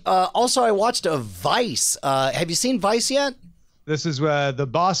 Also, I watched a Vice. Have you seen Vice yet? This is the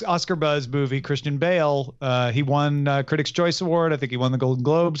Oscar buzz movie. Christian Bale. He won Critics' Choice Award. I think he won the Golden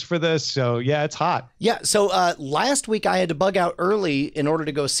Globes for this. So yeah, it's hot. Yeah. So last week I had to bug out early in order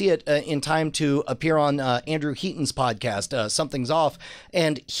to go see it in time to appear on Andrew Heaton's podcast, Something's Off,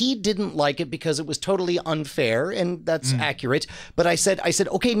 and he didn't like it because it was totally unfair, and that's accurate. But I said,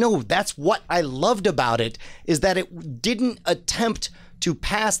 okay, no, that's what I loved about it, is that it didn't attempt to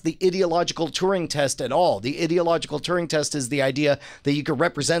pass the ideological Turing test at all. The ideological Turing test is the idea that you could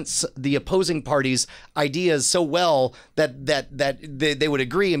represent the opposing party's ideas so well that they would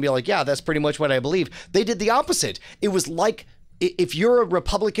agree and be like, yeah, that's pretty much what I believe. They did the opposite. It was like, if you're a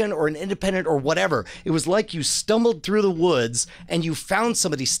Republican or an independent or whatever, it was like you stumbled through the woods and you found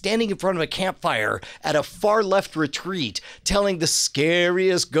somebody standing in front of a campfire at a far left retreat telling the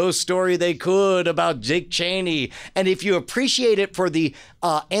scariest ghost story they could about Dick Cheney. And if you appreciate it for the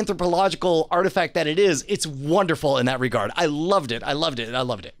anthropological artifact that it is, it's wonderful in that regard. I loved it. I loved it. I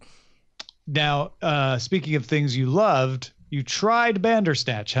loved it. Now, speaking of things you loved, you tried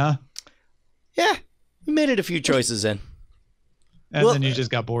Bandersnatch, huh? Yeah, we made it a few choices in. And then you just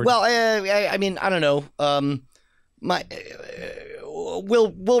got bored. Well, I mean, I don't know.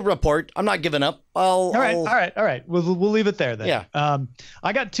 We'll report. I'm not giving up. All right. We'll leave it there then. Yeah.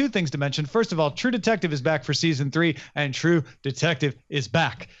 I got two things to mention. First of all, True Detective is back for season 3, and True Detective is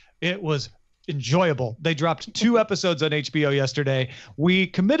back. It was enjoyable. They dropped 2 episodes on HBO yesterday. We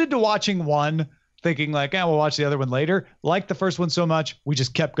committed to watching one, thinking like, we'll watch the other one later. Liked the first one so much, we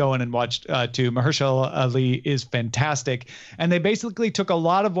just kept going and watched 2. Mahershala Ali is fantastic. And they basically took a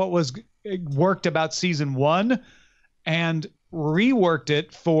lot of what was worked about season 1 and reworked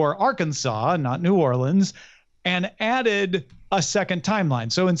it for Arkansas, not New Orleans, and added a second timeline.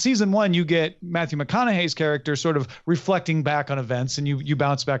 So in season 1, you get Matthew McConaughey's character sort of reflecting back on events, and you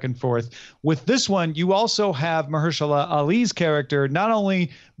bounce back and forth. With this one, you also have Mahershala Ali's character not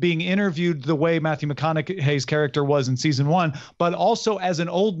only being interviewed the way Matthew McConaughey's character was in season 1, but also as an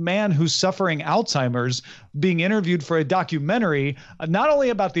old man who's suffering Alzheimer's, being interviewed for a documentary, not only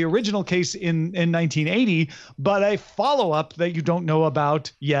about the original case in 1980, but a follow-up that you don't know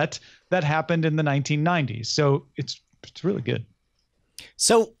about yet that happened in the 1990s. So it's really good.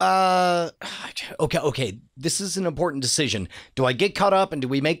 So, okay. This is an important decision. Do I get caught up and do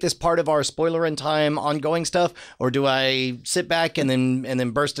we make this part of our spoiler in time ongoing stuff, or do I sit back and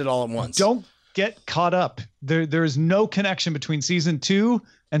then burst it all at once? Don't get caught up. There is no connection between season 2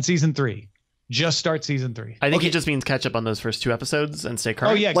 and season 3. Just start season 3. I think it just means catch up on those first 2 episodes and stay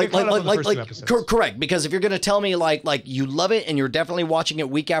current. Oh yeah, get caught up on the first 2 episodes. Correct. Because if you're going to tell me like you love it and you're definitely watching it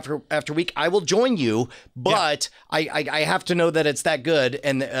week after week, I will join you. But yeah. I have to know that it's that good,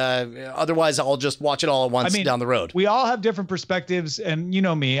 and otherwise I'll just watch it all at once down the road. We all have different perspectives, and you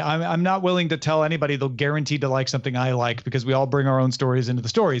know me, I'm not willing to tell anybody they'll guaranteed to like something I like, because we all bring our own stories into the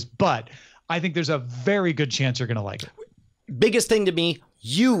stories. But I think there's a very good chance you're going to like it. Biggest thing to me,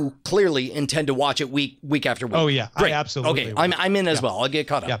 you clearly intend to watch it week after week. Oh yeah, great. I absolutely. Okay, will. I'm in as well. I'll get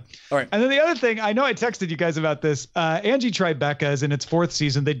caught up. Yeah. All right. And then the other thing, I know I texted you guys about this. Angie Tribeca is in its 4th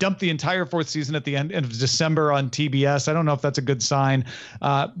season. They dumped the entire 4th season at the end of December on TBS. I don't know if that's a good sign,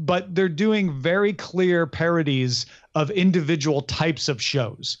 but they're doing very clear parodies of individual types of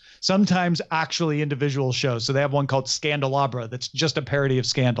shows, sometimes actually individual shows. So they have one called Scandalabra that's just a parody of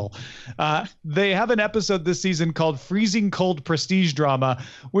Scandal. They have an episode this season called Freezing Cold Prestige Drama,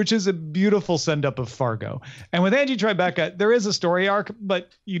 which is a beautiful send-up of Fargo. And with Angie Tribeca, there is a story arc, but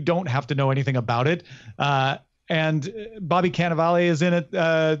you don't have to know anything about it. And Bobby Cannavale is in it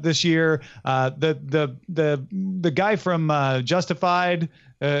this year. The guy from Justified,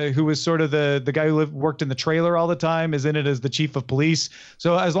 who was sort of the guy who worked in the trailer all the time, is in it as the chief of police.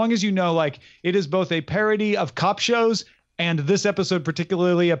 So as long as you know, like, it is both a parody of cop shows and this episode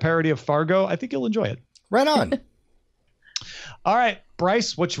particularly a parody of Fargo, I think you'll enjoy it. Right on. All right,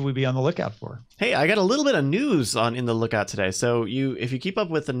 Bryce, what should we be on the lookout for? Hey, I got a little bit of news on In the Lookout today. So if you keep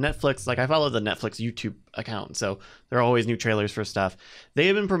up with the Netflix, like I follow the Netflix YouTube account, so there are always new trailers for stuff. They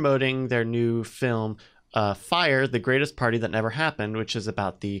have been promoting their new film, Fire, The Greatest Party That Never Happened, which is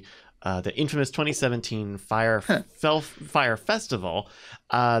about the infamous 2017 Fire Festival.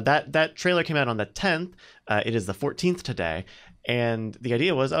 That trailer came out on the 10th. It is the 14th today. And the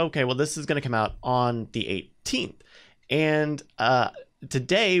idea was, okay, well, this is going to come out on the 18th. And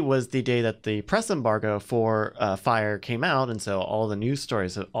today was the day that the press embargo for Fire came out, and so all the news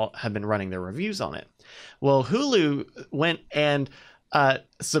stories have been running their reviews on it. Well, Hulu went and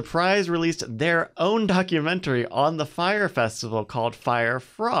surprise released their own documentary on the Fire Festival called Fire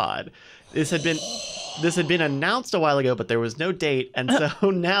Fraud. This had been announced a while ago, but there was no date, and so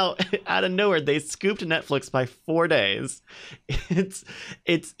now out of nowhere they scooped Netflix by 4 days.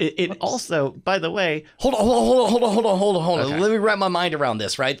 It also, by the way, hold on. Okay. Let me wrap my mind around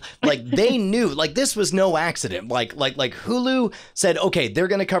this, right? Like, they knew, like, this was no accident. Like Hulu said, okay, they're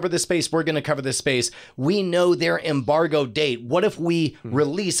going to cover this space. We're going to cover this space. We know their embargo date. What if we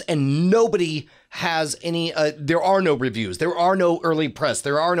release and nobody has any, there are no reviews, there are no early press,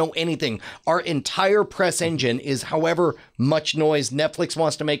 there are no anything. Our entire press engine is however much noise Netflix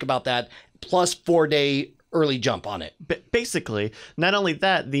wants to make about that, plus 4-day early jump on it. Basically, not only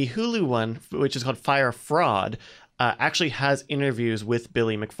that, the Hulu one, which is called Fire Fraud, actually has interviews with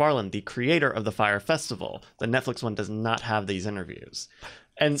Billy McFarland, the creator of the Fire Festival. The Netflix one does not have these interviews.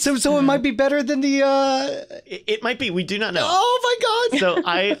 And so it might be better than the it might be, we do not know. Oh my god. So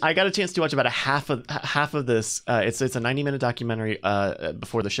I got a chance to watch about a half of this. It's a 90-minute documentary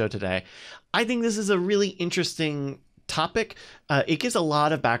before the show today. I think this is a really interesting topic. It gives a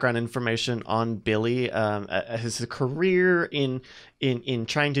lot of background information on Billy, his career in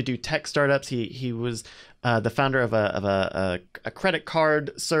trying to do tech startups. He was the founder of a credit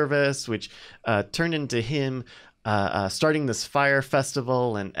card service, which turned into him starting this Fire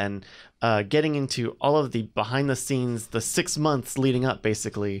Festival and getting into all of the behind the scenes, the 6 months leading up,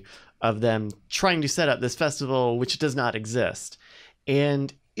 basically, of them trying to set up this festival, which does not exist.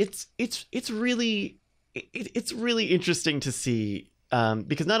 And it's really interesting to see,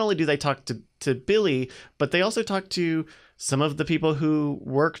 because not only do they talk to Billy, but they also talk to some of the people who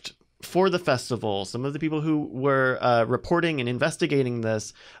worked for the festival, some of the people who were reporting and investigating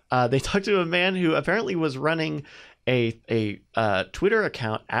this. They talked to a man who apparently was running a Twitter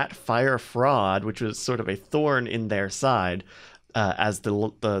account at Fire Fraud, which was sort of a thorn in their side as the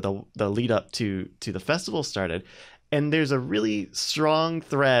lead up to the festival started. and there's a really strong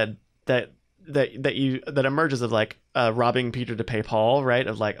thread that emerges of like robbing Peter to pay Paul, right?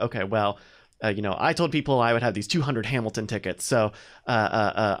 Of like, okay, well, I told people I would have these 200 Hamilton tickets, so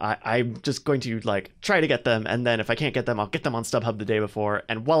I'm just going to like try to get them, and then if I can't get them, I'll get them on StubHub the day before,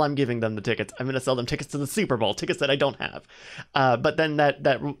 and while I'm giving them the tickets, I'm going to sell them tickets to the Super Bowl, tickets that I don't have. But then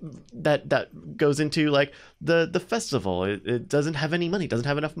that goes into like the festival. It doesn't have any money, doesn't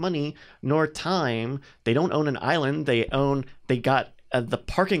have enough money nor time. They don't own an island. They got the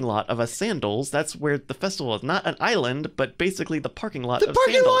parking lot of a Sandals. That's where the festival is. Not an island, but basically the parking lot of Sandals.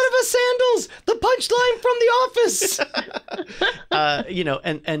 The parking lot of a Sandals! The punchline from The Office!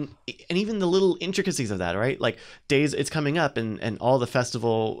 And even the little intricacies of that, right? Like days it's coming up and all the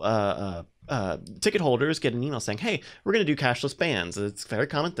festival ticket holders get an email saying, hey, we're going to do cashless bands. It's a very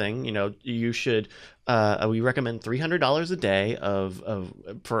common thing. You should, we recommend $300 a day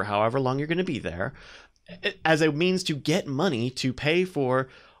for however long you're going to be there, as a means to get money to pay for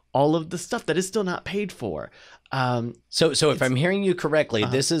all of the stuff that is still not paid for. So if I'm hearing you correctly,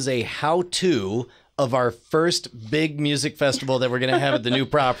 this is a how-to of our first big music festival that we're going to have at the new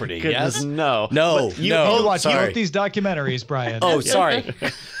property. Goodness, yes? No. You wrote these documentaries, Brian. Oh, sorry.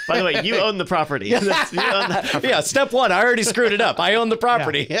 By the way, you own the property. You own that property. Yeah, step one. I already screwed it up. I own the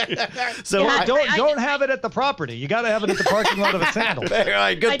property. So don't have it at the property. You got to have it at the parking lot of a Sandal. All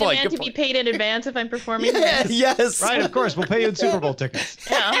right, good point. I demand to be paid in advance if I'm performing. Yes. Right, of course. We'll pay you in Super Bowl tickets.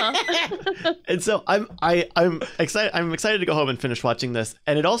 And so I'm excited. I'm excited to go home and finish watching this.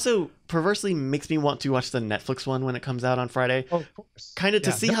 And it also perversely makes me want to watch the Netflix one when it comes out on Friday. Oh, of course. Kind of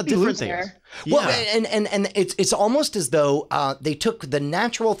to see how different they are. Yeah. Well, and it's almost as though they took the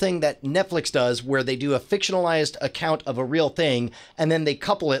natural thing that Netflix does, where they do a fictionalized account of a real thing, and then they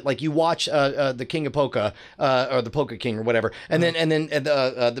couple it, like you watch the King of Polka or the Polka King or whatever, and then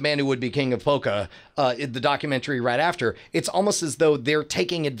the Man Who Would Be King of Polka, the documentary right after. It's almost as though they're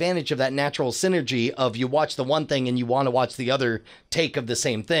taking advantage of that natural synergy of you watch the one thing and you want to watch the other take of the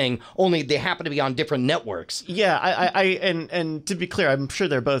same thing, only they happen to be on different networks. Yeah, and to be clear, I'm sure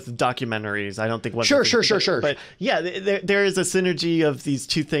they're both documentaries. I don't think one. Sure. But yeah, there is a synergy of these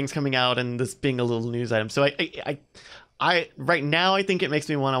two things coming out and this being a little news item. So I right now I think it makes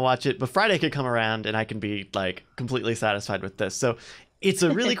me want to watch it, but Friday could come around and I can be like completely satisfied with this. So it's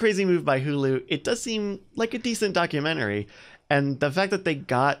a really crazy move by Hulu. It does seem like a decent documentary, and the fact that they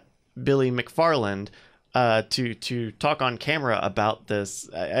got Billy McFarland to talk on camera about this,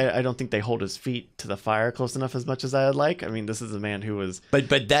 I don't think they hold his feet to the fire close enough as much as I would like. I mean, this is a man who was but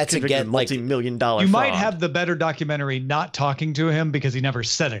that's again multi-million-dollar you fraud. might have the better documentary not talking to him because he never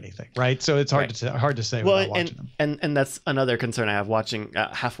said anything, right? So it's hard to say without watching him. And that's another concern I have watching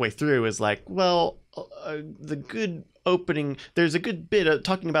halfway through is like, well, the good opening, there's a good bit of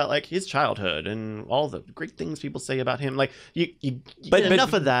talking about like his childhood and all the great things people say about him. Like you get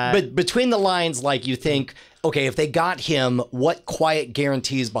enough of that. But between the lines, like you think, okay, if they got him, what quiet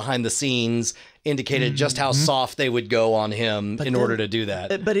guarantees behind the scenes indicated just how soft they would go on him order to do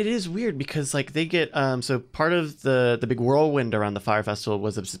that. But it is weird because like they get so part of the big whirlwind around the Fire Festival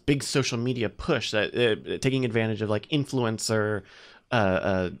was this big social media push that taking advantage of like influencer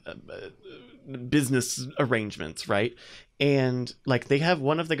business arrangements, right? And like they have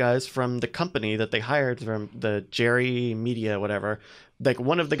one of the guys from the company that they hired from the Jerry Media, whatever, like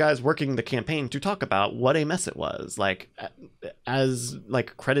one of the guys working the campaign to talk about what a mess it was, like as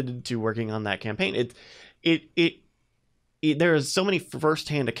like credited to working on that campaign. It there is so many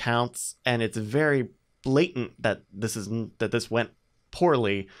firsthand accounts, and it's very blatant that this went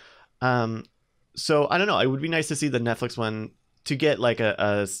poorly. So I don't know. It would be nice to see the Netflix one to get like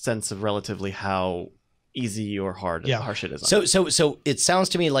a sense of relatively how easy or harsh it is. So it sounds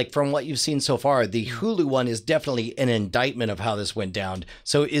to me like from what you've seen so far, the Hulu one is definitely an indictment of how this went down.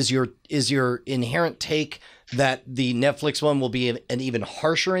 So is your inherent take that the Netflix one will be an even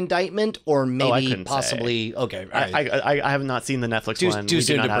harsher indindictment, or maybe possibly? Okay, right. I have not seen the Netflix one. Too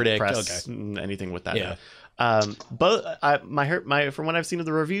soon to predict. Anything with that. Yeah. But from what I've seen of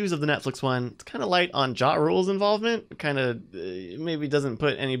the reviews of the Netflix one, it's kind of light on Ja Rule's involvement. Kind of maybe doesn't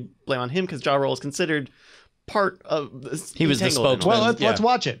put any blame on him because Ja Rule is considered part of this. He was the spokesman. Well, let's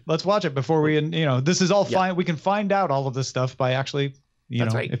watch it. Let's watch it before we, this is all fine. We can find out all of this stuff by actually,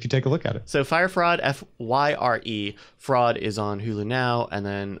 if you take a look at it. So Fire Fraud, FYRE, Fraud is on Hulu now, and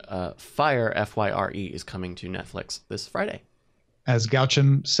then Fire, FYRE, is coming to Netflix this Friday. As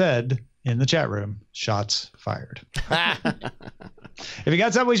Gaucham said in the chat room, shots fired. If you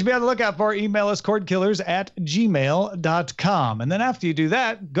got something we should be on the lookout for, email us cordkillers@gmail.com. And then after you do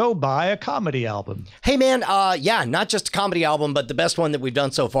that, go buy a comedy album. Hey, man, not just a comedy album, but the best one that we've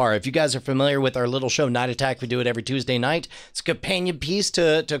done so far. If you guys are familiar with our little show, Night Attack, we do it every Tuesday night. It's a companion piece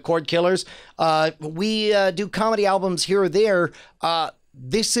to Cordkillers. We do comedy albums here or there.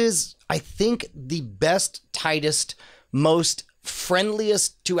 This is, I think, the best, tightest, most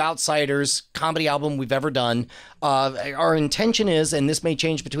friendliest to outsiders comedy album we've ever done. Our intention is, and this may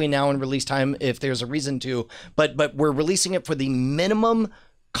change between now and release time if there's a reason to, but we're releasing it for the minimum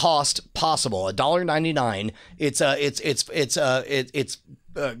cost possible, $1.99. It's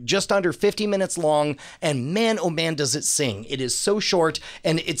just under 50 minutes long, and man, oh man, does it sing. It is so short,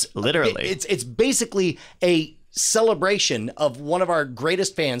 and it's literally it's basically a celebration of one of our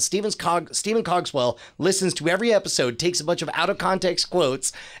greatest fans. Stephen Cogswell listens to every episode, takes a bunch of out of context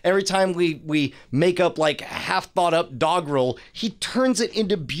quotes. Every time we make up like half thought up doggerel, he turns it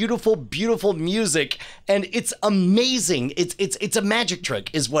into beautiful, beautiful music, and it's amazing. It's a magic trick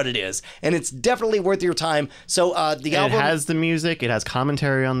is what it is, and it's definitely worth your time. So the album, it has the music, it has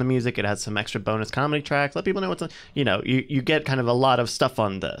commentary on the music, it has some extra bonus comedy tracks. Let people know what's on, you get kind of a lot of stuff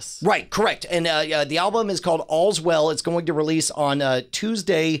on this. Right, correct. And the album is called All's Well. It's going to release on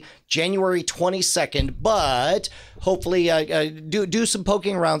Tuesday, January 22nd, but hopefully do some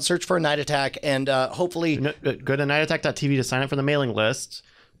poking around, search for a Night Attack, and hopefully go to nightattack.tv to sign up for the mailing list.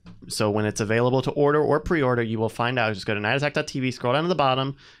 So when it's available to order or pre-order, you will find out. Just go to nightattack.tv, scroll down to the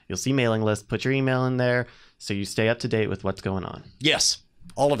bottom, you'll see mailing list, put your email in there so you stay up to date with what's going on. Yes,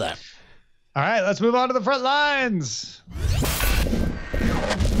 all of that. All right, let's move on to the front lines.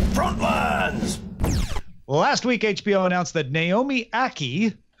 Front lines. Last week, HBO announced that Naomi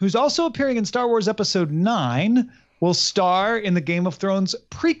Ackie, who's also appearing in Star Wars Episode 9, will star in the Game of Thrones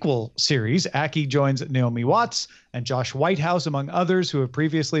prequel series. Ackie joins Naomi Watts and Josh Whitehouse, among others who have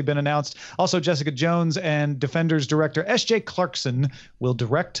previously been announced. Also, Jessica Jones and Defenders director S.J. Clarkson will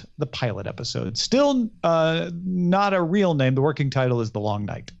direct the pilot episode. Still not a real name. The working title is The Long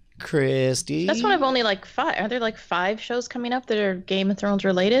Night. Kristi. That's one of only like 5. Are there like 5 shows coming up that are Game of Thrones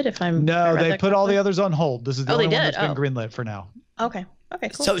related? No, they put all the others on hold. This is the only one that's been greenlit for now. Okay,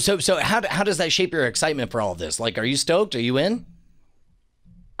 cool. So how does that shape your excitement for all of this? Like, are you stoked? Are you in?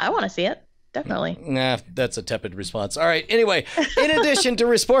 I want to see it. Definitely. Nah, that's a tepid response. All right. Anyway, in addition to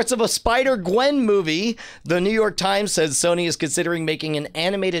reports of a Spider-Gwen movie, the New York Times says Sony is considering making an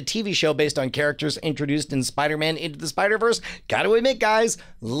animated TV show based on characters introduced in Spider-Man Into the Spider-Verse. Got to admit, guys,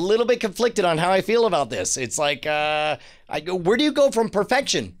 a little bit conflicted on how I feel about this. It's like, where do you go from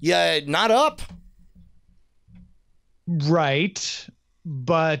perfection? Yeah, not up. Right.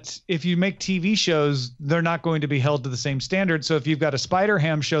 But if you make TV shows, they're not going to be held to the same standard. So if you've got a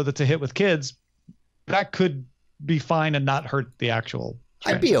Spider-Ham show that's a hit with kids, that could be fine and not hurt the actual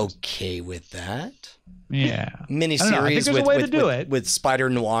franchise. I'd be okay with that. Yeah. Miniseries with Spider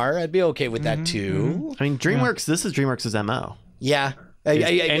Noir. I'd be okay with that too. I mean, DreamWorks, this is DreamWorks' MO. Yeah.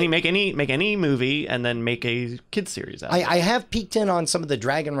 Make any movie and then make a kids series out of it. I have peeked in on some of the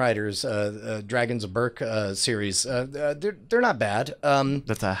Dragon Riders, Dragons of Berk series. They're not bad.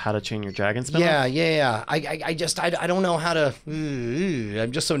 That's a How to Train Your Dragon spin-off? Yeah. I don't know how to.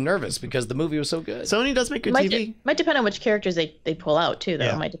 I'm just so nervous because the movie was so good. Sony does make good TV. Might depend on which characters they pull out too. Though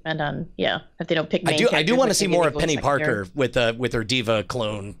it might depend on if they don't pick. I do want to see more of Penny Parker with her diva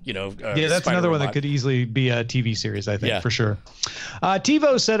clone. That's another one that could easily be a TV series. I think for sure.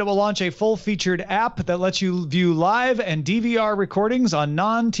 TiVo said it will launch a full-featured app that lets you view live and DVR recordings on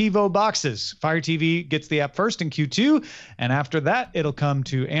non-TiVo boxes. Fire TV gets the app first in Q2, and after that, it'll come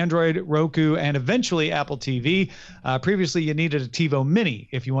to Android, Roku, and eventually Apple TV. Previously, you needed a TiVo Mini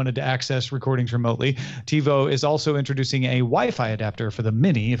if you wanted to access recordings remotely. TiVo is also introducing a Wi-Fi adapter for the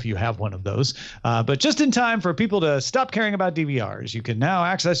Mini if you have one of those. But just in time for people to stop caring about DVRs, you can now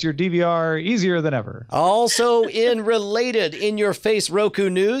access your DVR easier than ever. Also, in your face Roku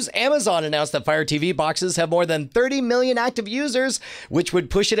news, Amazon announced that Fire TV boxes have more than 30 million active users, which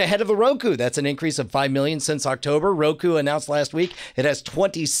would push it ahead of the Roku. That's an increase of 5 million since October. Roku announced last week it has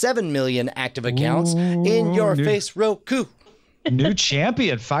 27 million active accounts. In your face Roku. New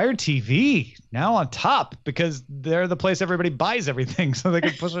champion, Fire TV, now on top because they're the place everybody buys everything, so they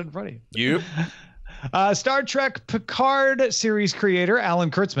can push it in front of you. Yep. Star Trek Picard series creator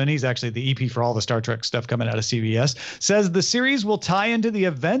Alan Kurtzman, he's actually the EP for all the Star Trek stuff coming out of CBS, says the series will tie into the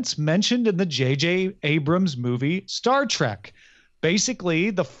events mentioned in the J.J. Abrams movie Star Trek.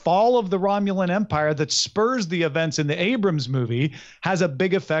 Basically, the fall of the Romulan Empire that spurs the events in the Abrams movie has a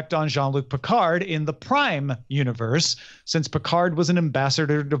big effect on Jean-Luc Picard in the Prime universe, since Picard was an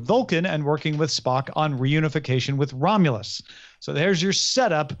ambassador to Vulcan and working with Spock on reunification with Romulus. So there's your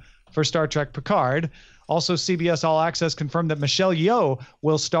setup for Star Trek Picard. Also, CBS All Access confirmed that Michelle Yeoh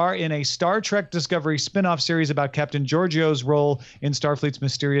will star in a Star Trek Discovery spin-off series about Captain Georgiou's role in Starfleet's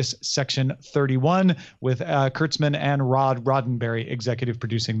mysterious Section 31, with Kurtzman and Rod Roddenberry executive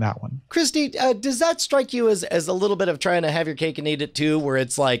producing that one. Kristi, does that strike you as a little bit of trying to have your cake and eat it too, where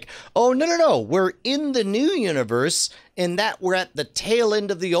it's like, oh, no, we're in the new universe, and that we're at the tail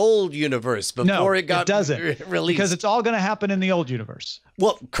end of the old universe before it doesn't released? Because it's all going to happen in the old universe.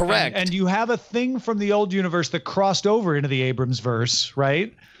 Well, correct. And you have a thing from the old universe that crossed over into the Abrams verse,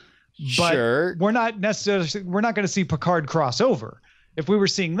 right? But sure. We're not going to see Picard cross over. If we were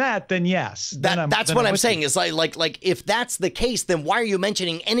seeing that, then yes. That's what I'm saying. Is like if that's the case, then why are you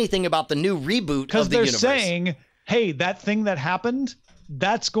mentioning anything about the new reboot of the universe? Because they're saying, hey, that thing that happened,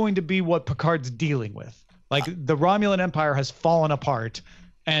 that's going to be what Picard's dealing with. Like the Romulan Empire has fallen apart.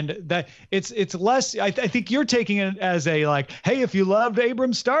 And that it's less, I think you're taking it as a like, hey, if you loved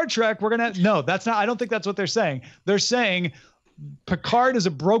Abrams Star Trek, we're going to, no, that's not, I don't think that's what they're saying. They're saying Picard is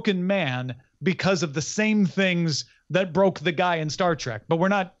a broken man because of the same things that broke the guy in Star Trek. But we're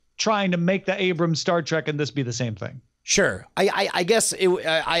not trying to make the Abrams Star Trek and this be the same thing. Sure. I guess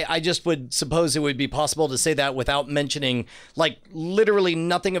I just would suppose it would be possible to say that without mentioning, like, literally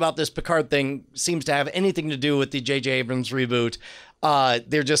nothing about this Picard thing seems to have anything to do with the J.J. Abrams reboot.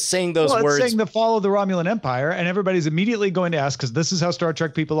 They're just saying those words. It's saying the fall of the Romulan Empire, and everybody's immediately going to ask, because this is how Star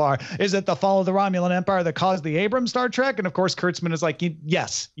Trek people are, is it the fall of the Romulan Empire that caused the Abrams Star Trek? And of course, Kurtzman is like,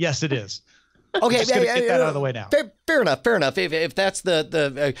 yes, it is. Okay, just gonna get that out of the way now. Fair enough. If that's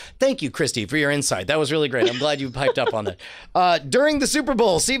the thank you, Kristi, for your insight. That was really great. I'm glad you piped up on that. During the Super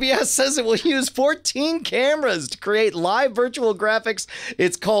Bowl, CBS says it will use 14 cameras to create live virtual graphics.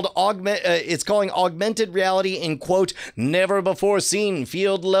 It's calling augmented reality in, quote, never before seen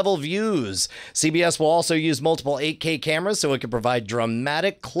field level views. CBS will also use multiple 8K cameras so it can provide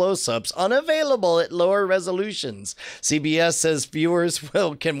dramatic close-ups unavailable at lower resolutions. CBS says viewers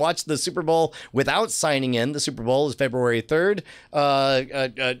can watch the Super Bowl without signing in. The Super Bowl is February 3rd.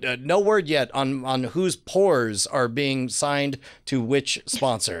 No word yet on whose pores are being signed to which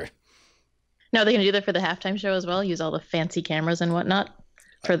sponsor. No, they're going to do that for the halftime show as well. Use all the fancy cameras and whatnot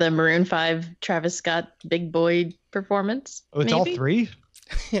for the Maroon 5 Travis Scott Big Boy performance. Oh, it's maybe? all three?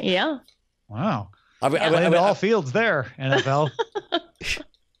 Yeah. Wow. All fields there, NFL.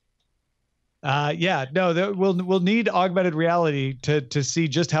 We'll need augmented reality to see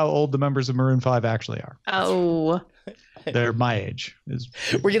just how old the members of Maroon 5 actually are. Oh. They're my age.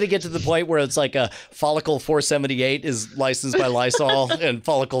 We're going to get to the point where it's like a Follicle 478 is licensed by Lysol and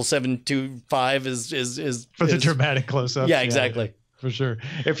Follicle 725 is for the dramatic close-up. Yeah, exactly. Yeah, for sure.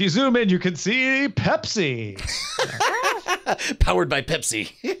 If you zoom in, you can see Pepsi. Powered by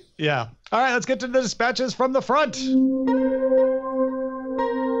Pepsi. Yeah. All right, let's get to the dispatches from the front.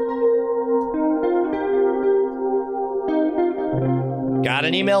 Got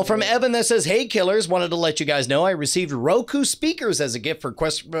an email from Evan that says, hey, killers, wanted to let you guys know I received Roku speakers as a gift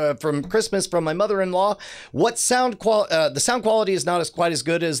from Christmas from my mother-in-law. The sound quality is not quite as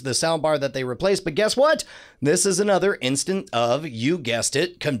good as the sound bar that they replaced, but guess what? This is another instant of, you guessed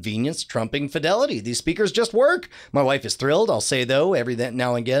it, convenience trumping fidelity. These speakers just work. My wife is thrilled. I'll say, though, every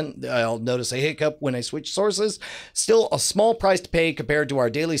now and again, I'll notice a hiccup when I switch sources. Still a small price to pay compared to our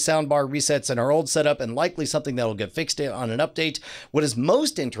daily soundbar resets in our old setup, and likely something that'll get fixed on an update. What is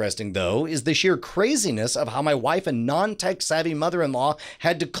most interesting, though, is the sheer craziness of how my wife and non-tech savvy mother-in-law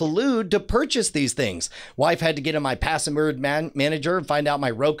had to collude to purchase these things. Wife had to get in my password manager and find out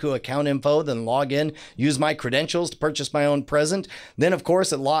my Roku account info, then log in, use my credentials to purchase my own present. Then, of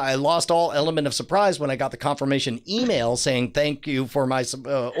course, I lost all element of surprise when I got the confirmation email saying thank you for my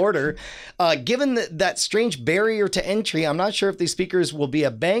order. Given that strange barrier to entry, I'm not sure if these speakers will be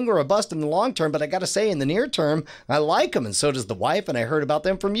a bang or a bust in the long term, but I got to say, in the near term, I like them, and so does the wife, and I heard about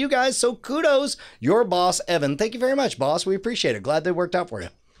them from you guys, so kudos. Your boss, Evan. Thank you very much, boss. We appreciate it. Glad they worked out for you.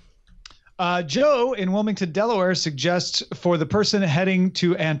 Joe in Wilmington, Delaware suggests for the person heading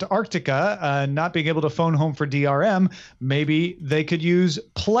to Antarctica, not being able to phone home for DRM, maybe they could use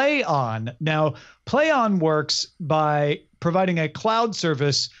Play On. Now, Play On works by providing a cloud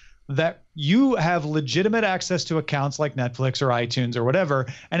service that you have legitimate access to accounts like Netflix or iTunes or whatever,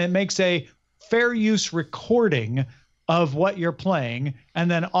 and it makes a fair use recording of what you're playing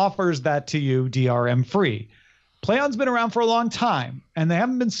and then offers that to you DRM free. PlayOn's been around for a long time, and they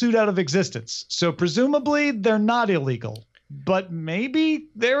haven't been sued out of existence. So presumably they're not illegal, but maybe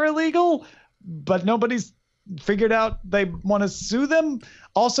they're illegal, but nobody's figured out they want to sue them.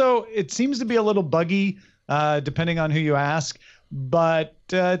 Also, it seems to be a little buggy, depending on who you ask, but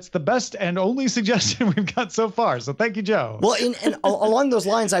it's the best and only suggestion we've got so far. So thank you, Joe. Well, and along those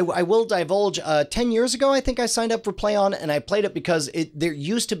lines, I will divulge. 10 years ago, I think I signed up for PlayOn, and I played it because there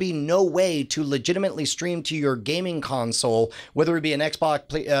used to be no way to legitimately stream to your gaming console, whether it be an Xbox,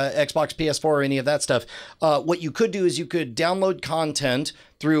 PS4, or any of that stuff. What you could do is you could download content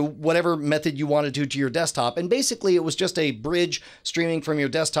through whatever method you wanted to your desktop. And basically, it was just a bridge streaming from your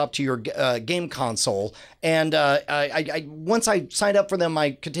desktop to your game console. And once I signed up for them,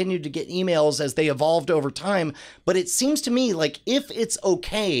 I continued to get emails as they evolved over time. But it seems to me like if it's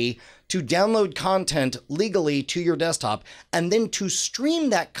okay to download content legally to your desktop and then to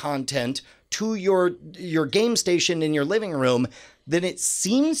stream that content to your game station in your living room, then it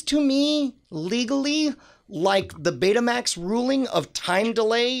seems to me legally like the Betamax ruling of time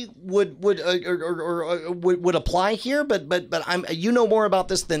delay would apply here, but you know more about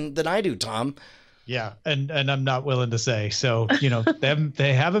this than I do, Tom. Yeah, and I'm not willing to say. So, they've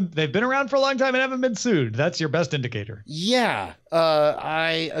been around for a long time and haven't been sued. That's your best indicator. Yeah,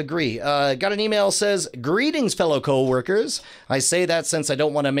 I agree. Got an email says, "Greetings, fellow coworkers. I say that since I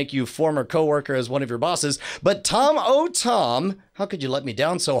don't want to make you former coworker as one of your bosses. But Tom, oh Tom, how could you let me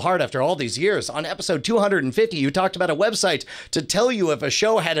down so hard after all these years? On episode 250, you talked about a website to tell you if a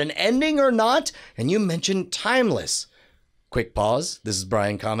show had an ending or not, and you mentioned Timeless." Quick pause. This is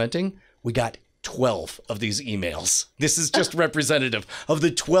Brian commenting. We got 12 of these emails. This is just representative of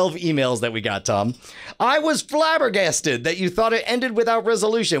the 12 emails that we got, Tom. "I was flabbergasted that you thought it ended without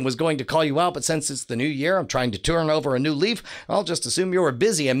resolution. Was going to call you out, but since it's the new year, I'm trying to turn over a new leaf. I'll just assume you were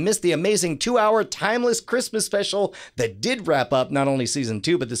busy and missed the amazing 2-hour Timeless Christmas special that did wrap up not only season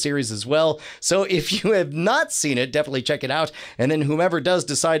 2, but the series as well. So if you have not seen it, definitely check it out. And then whomever does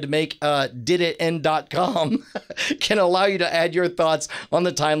decide to make diditend.com can allow you to add your thoughts on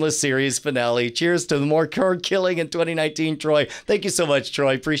the Timeless series finale. Cheers to the more cord killing in 2019, Troy." Thank you so much,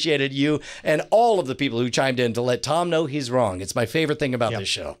 Troy. Appreciated you and all of the people who chimed in to let Tom know he's wrong. It's my favorite thing about this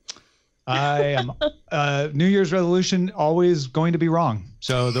show. I am New Year's resolution, always going to be wrong.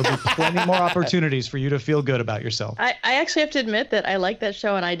 So there'll be plenty more opportunities for you to feel good about yourself. I actually have to admit that I like that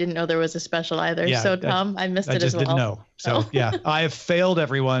show and I didn't know there was a special either. Yeah, so Tom, I missed it as well. I just didn't know. So yeah, I have failed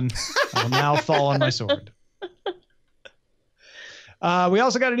everyone. I will now fall on my sword. We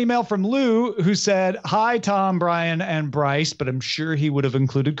also got an email from Lou who said, "Hi, Tom, Brian, and Bryce," but I'm sure he would have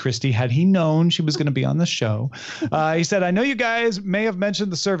included Kristi had he known she was going to be on the show. He said, "I know you guys may have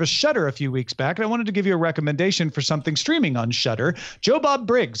mentioned the service Shudder a few weeks back, and I wanted to give you a recommendation for something streaming on Shudder. Joe Bob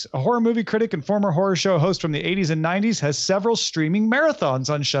Briggs, a horror movie critic and former horror show host from the 80s and 90s, has several streaming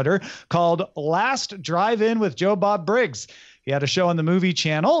marathons on Shudder called Last Drive-In with Joe Bob Briggs. He had a show on the Movie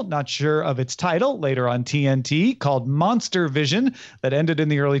Channel, not sure of its title, later on TNT, called Monster Vision that ended in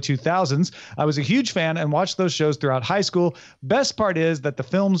the early 2000s. I was a huge fan and watched those shows throughout high school. Best part is that the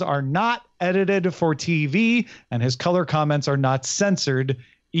films are not edited for TV and his color comments are not censored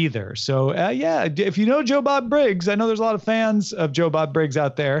either. So, yeah, if you know Joe Bob Briggs, I know there's a lot of fans of Joe Bob Briggs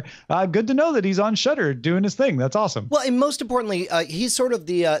out there. Good to know that he's on Shudder doing his thing. That's awesome. Well, and most importantly, he's sort of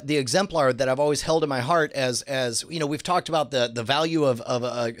the exemplar that I've always held in my heart as we've talked about the value of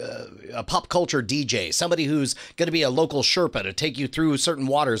a pop culture DJ, somebody who's going to be a local Sherpa to take you through certain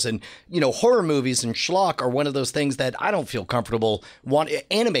waters. And, horror movies and schlock are one of those things that I don't feel comfortable.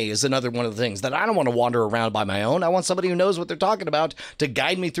 Anime is another one of the things that I don't want to wander around by my own. I want somebody who knows what they're talking about to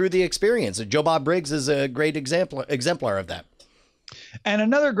guide me through the experience. And Joe Bob Briggs is a great exemplar of that. And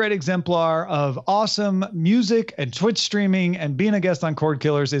another great exemplar of awesome music and Twitch streaming and being a guest on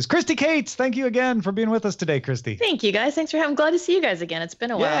Cordkillers is Kristi Cates. Thank you again for being with us today, Kristi. Thank you, guys. Thanks for having. I'm glad to see you guys again. It's been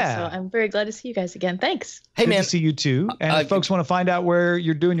a while, so I'm very glad to see you guys again. Thanks. Hey, man. Good to see you too. And if folks want to find out where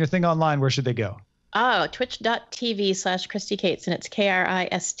you're doing your thing online, where should they go? Twitch.tv/Kristi Cates, and it's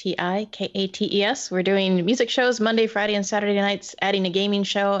KristiKates. We're doing music shows Monday, Friday, and Saturday nights, adding a gaming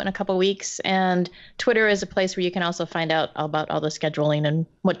show in a couple weeks. And Twitter is a place where you can also find out about all the scheduling and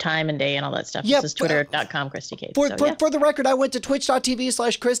what time and day and all that stuff. This is twitter.com Kristi Cates. For the record, I went to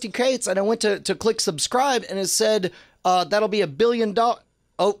twitch.tv/Kristi Cates and I went to click subscribe and it said that'll be $1 billion.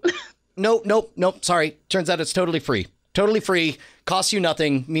 Oh, nope. Sorry. Turns out it's totally free. Totally free, costs you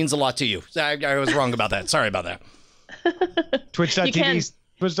nothing, means a lot to you. I was wrong about that. Sorry about that.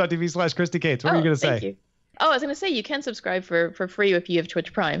 Twitch.tv/Kristi Cates. What are you going to say? Thank you. Oh, I was going to say you can subscribe for free if you have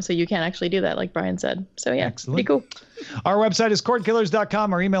Twitch Prime, so you can actually do that, like Brian said. So yeah, excellent. Pretty cool. Our website is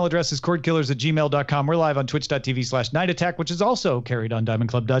cordkillers.com. Our email address is cordkillers@gmail.com. We're live on twitch.tv/Night Attack, which is also carried on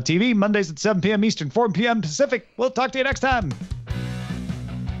diamondclub.tv, Mondays at 7 p.m. Eastern, 4 p.m. Pacific. We'll talk to you next time.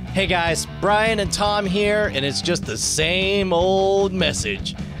 Hey guys, Brian and Tom here, and it's just the same old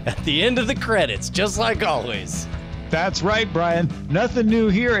message at the end of the credits, just like always. That's right, Brian. Nothing new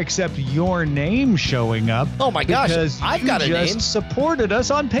here except your name showing up. Oh my gosh, because I've got a you name. just supported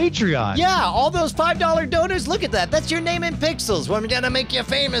us on Patreon. Yeah, all those $5 donors. Look at that. That's your name in pixels. We're gonna make you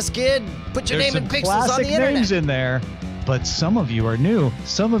famous, kid. Put your There's name in some pixels on classic the internet. names in there, but some of you are new.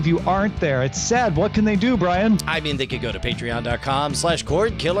 Some of you aren't there. It's sad. What can they do, Brian? I mean, they could go to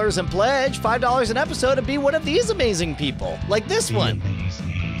patreon.com/Cordkillers and pledge $5 an episode and be one of these amazing people, like this one.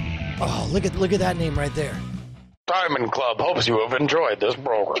 Amazing. Oh, look at that name right there. Diamond Club hopes you have enjoyed this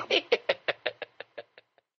program.